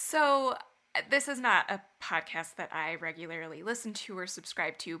 So this is not a podcast that I regularly listen to or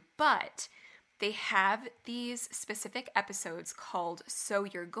subscribe to, but they have these specific episodes called So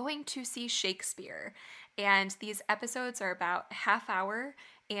You're Going to See Shakespeare. And these episodes are about a half hour,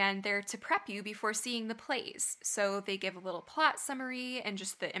 and they're to prep you before seeing the plays. So they give a little plot summary and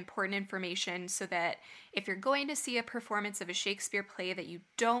just the important information so that if you're going to see a performance of a Shakespeare play that you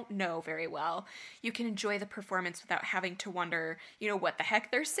don't know very well, you can enjoy the performance without having to wonder, what the heck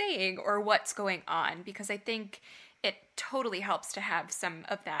they're saying or what's going on, because I think it totally helps to have some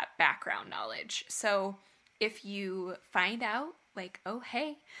of that background knowledge. So if you find out, like, oh,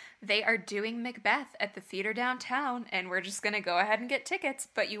 hey, they are doing Macbeth at the theater downtown, and we're just going to go ahead and get tickets,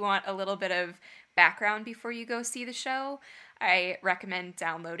 but you want a little bit of background before you go see the show, I recommend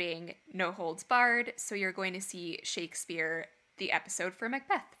downloading No Holds Barred, So You're Going to See Shakespeare, the episode for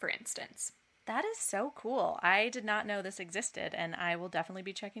Macbeth, for instance. That is so cool. I did not know this existed, and I will definitely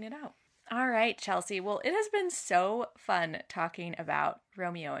be checking it out. All right, Chelsea. Well, it has been so fun talking about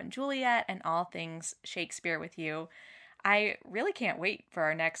Romeo and Juliet and all things Shakespeare with you. I really can't wait for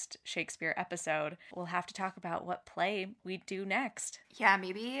our next Shakespeare episode. We'll have to talk about what play we do next. Yeah,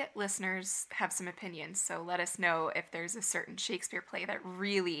 maybe listeners have some opinions, so let us know if there's a certain Shakespeare play that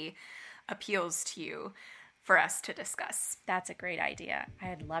really appeals to you for us to discuss. That's a great idea.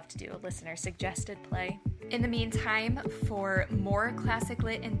 I'd love to do a listener-suggested play. In the meantime, for more classic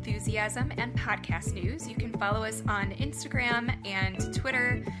lit enthusiasm and podcast news, you can follow us on Instagram and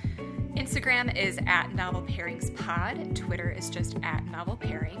Twitter. Instagram is at Novel Pairings Pod. Twitter is just at Novel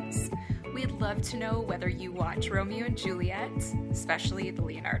Pairings. We'd love to know whether you watch Romeo and Juliet, especially the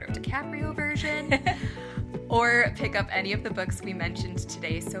Leonardo DiCaprio version, or pick up any of the books we mentioned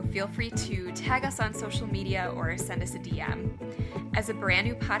today, so feel free to tag us on social media or send us a DM. As a brand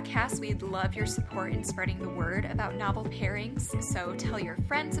new podcast, we'd love your support in spreading the word about novel pairings, so tell your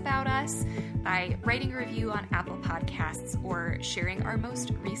friends about us by writing a review on Apple Podcasts or sharing our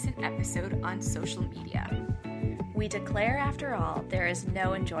most recent episode on social media. We declare, after all, there is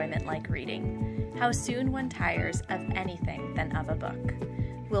no enjoyment like reading. How soon one tires of anything than of a book.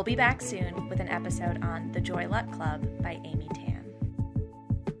 We'll be back soon with an episode on The Joy Luck Club by Amy Tan.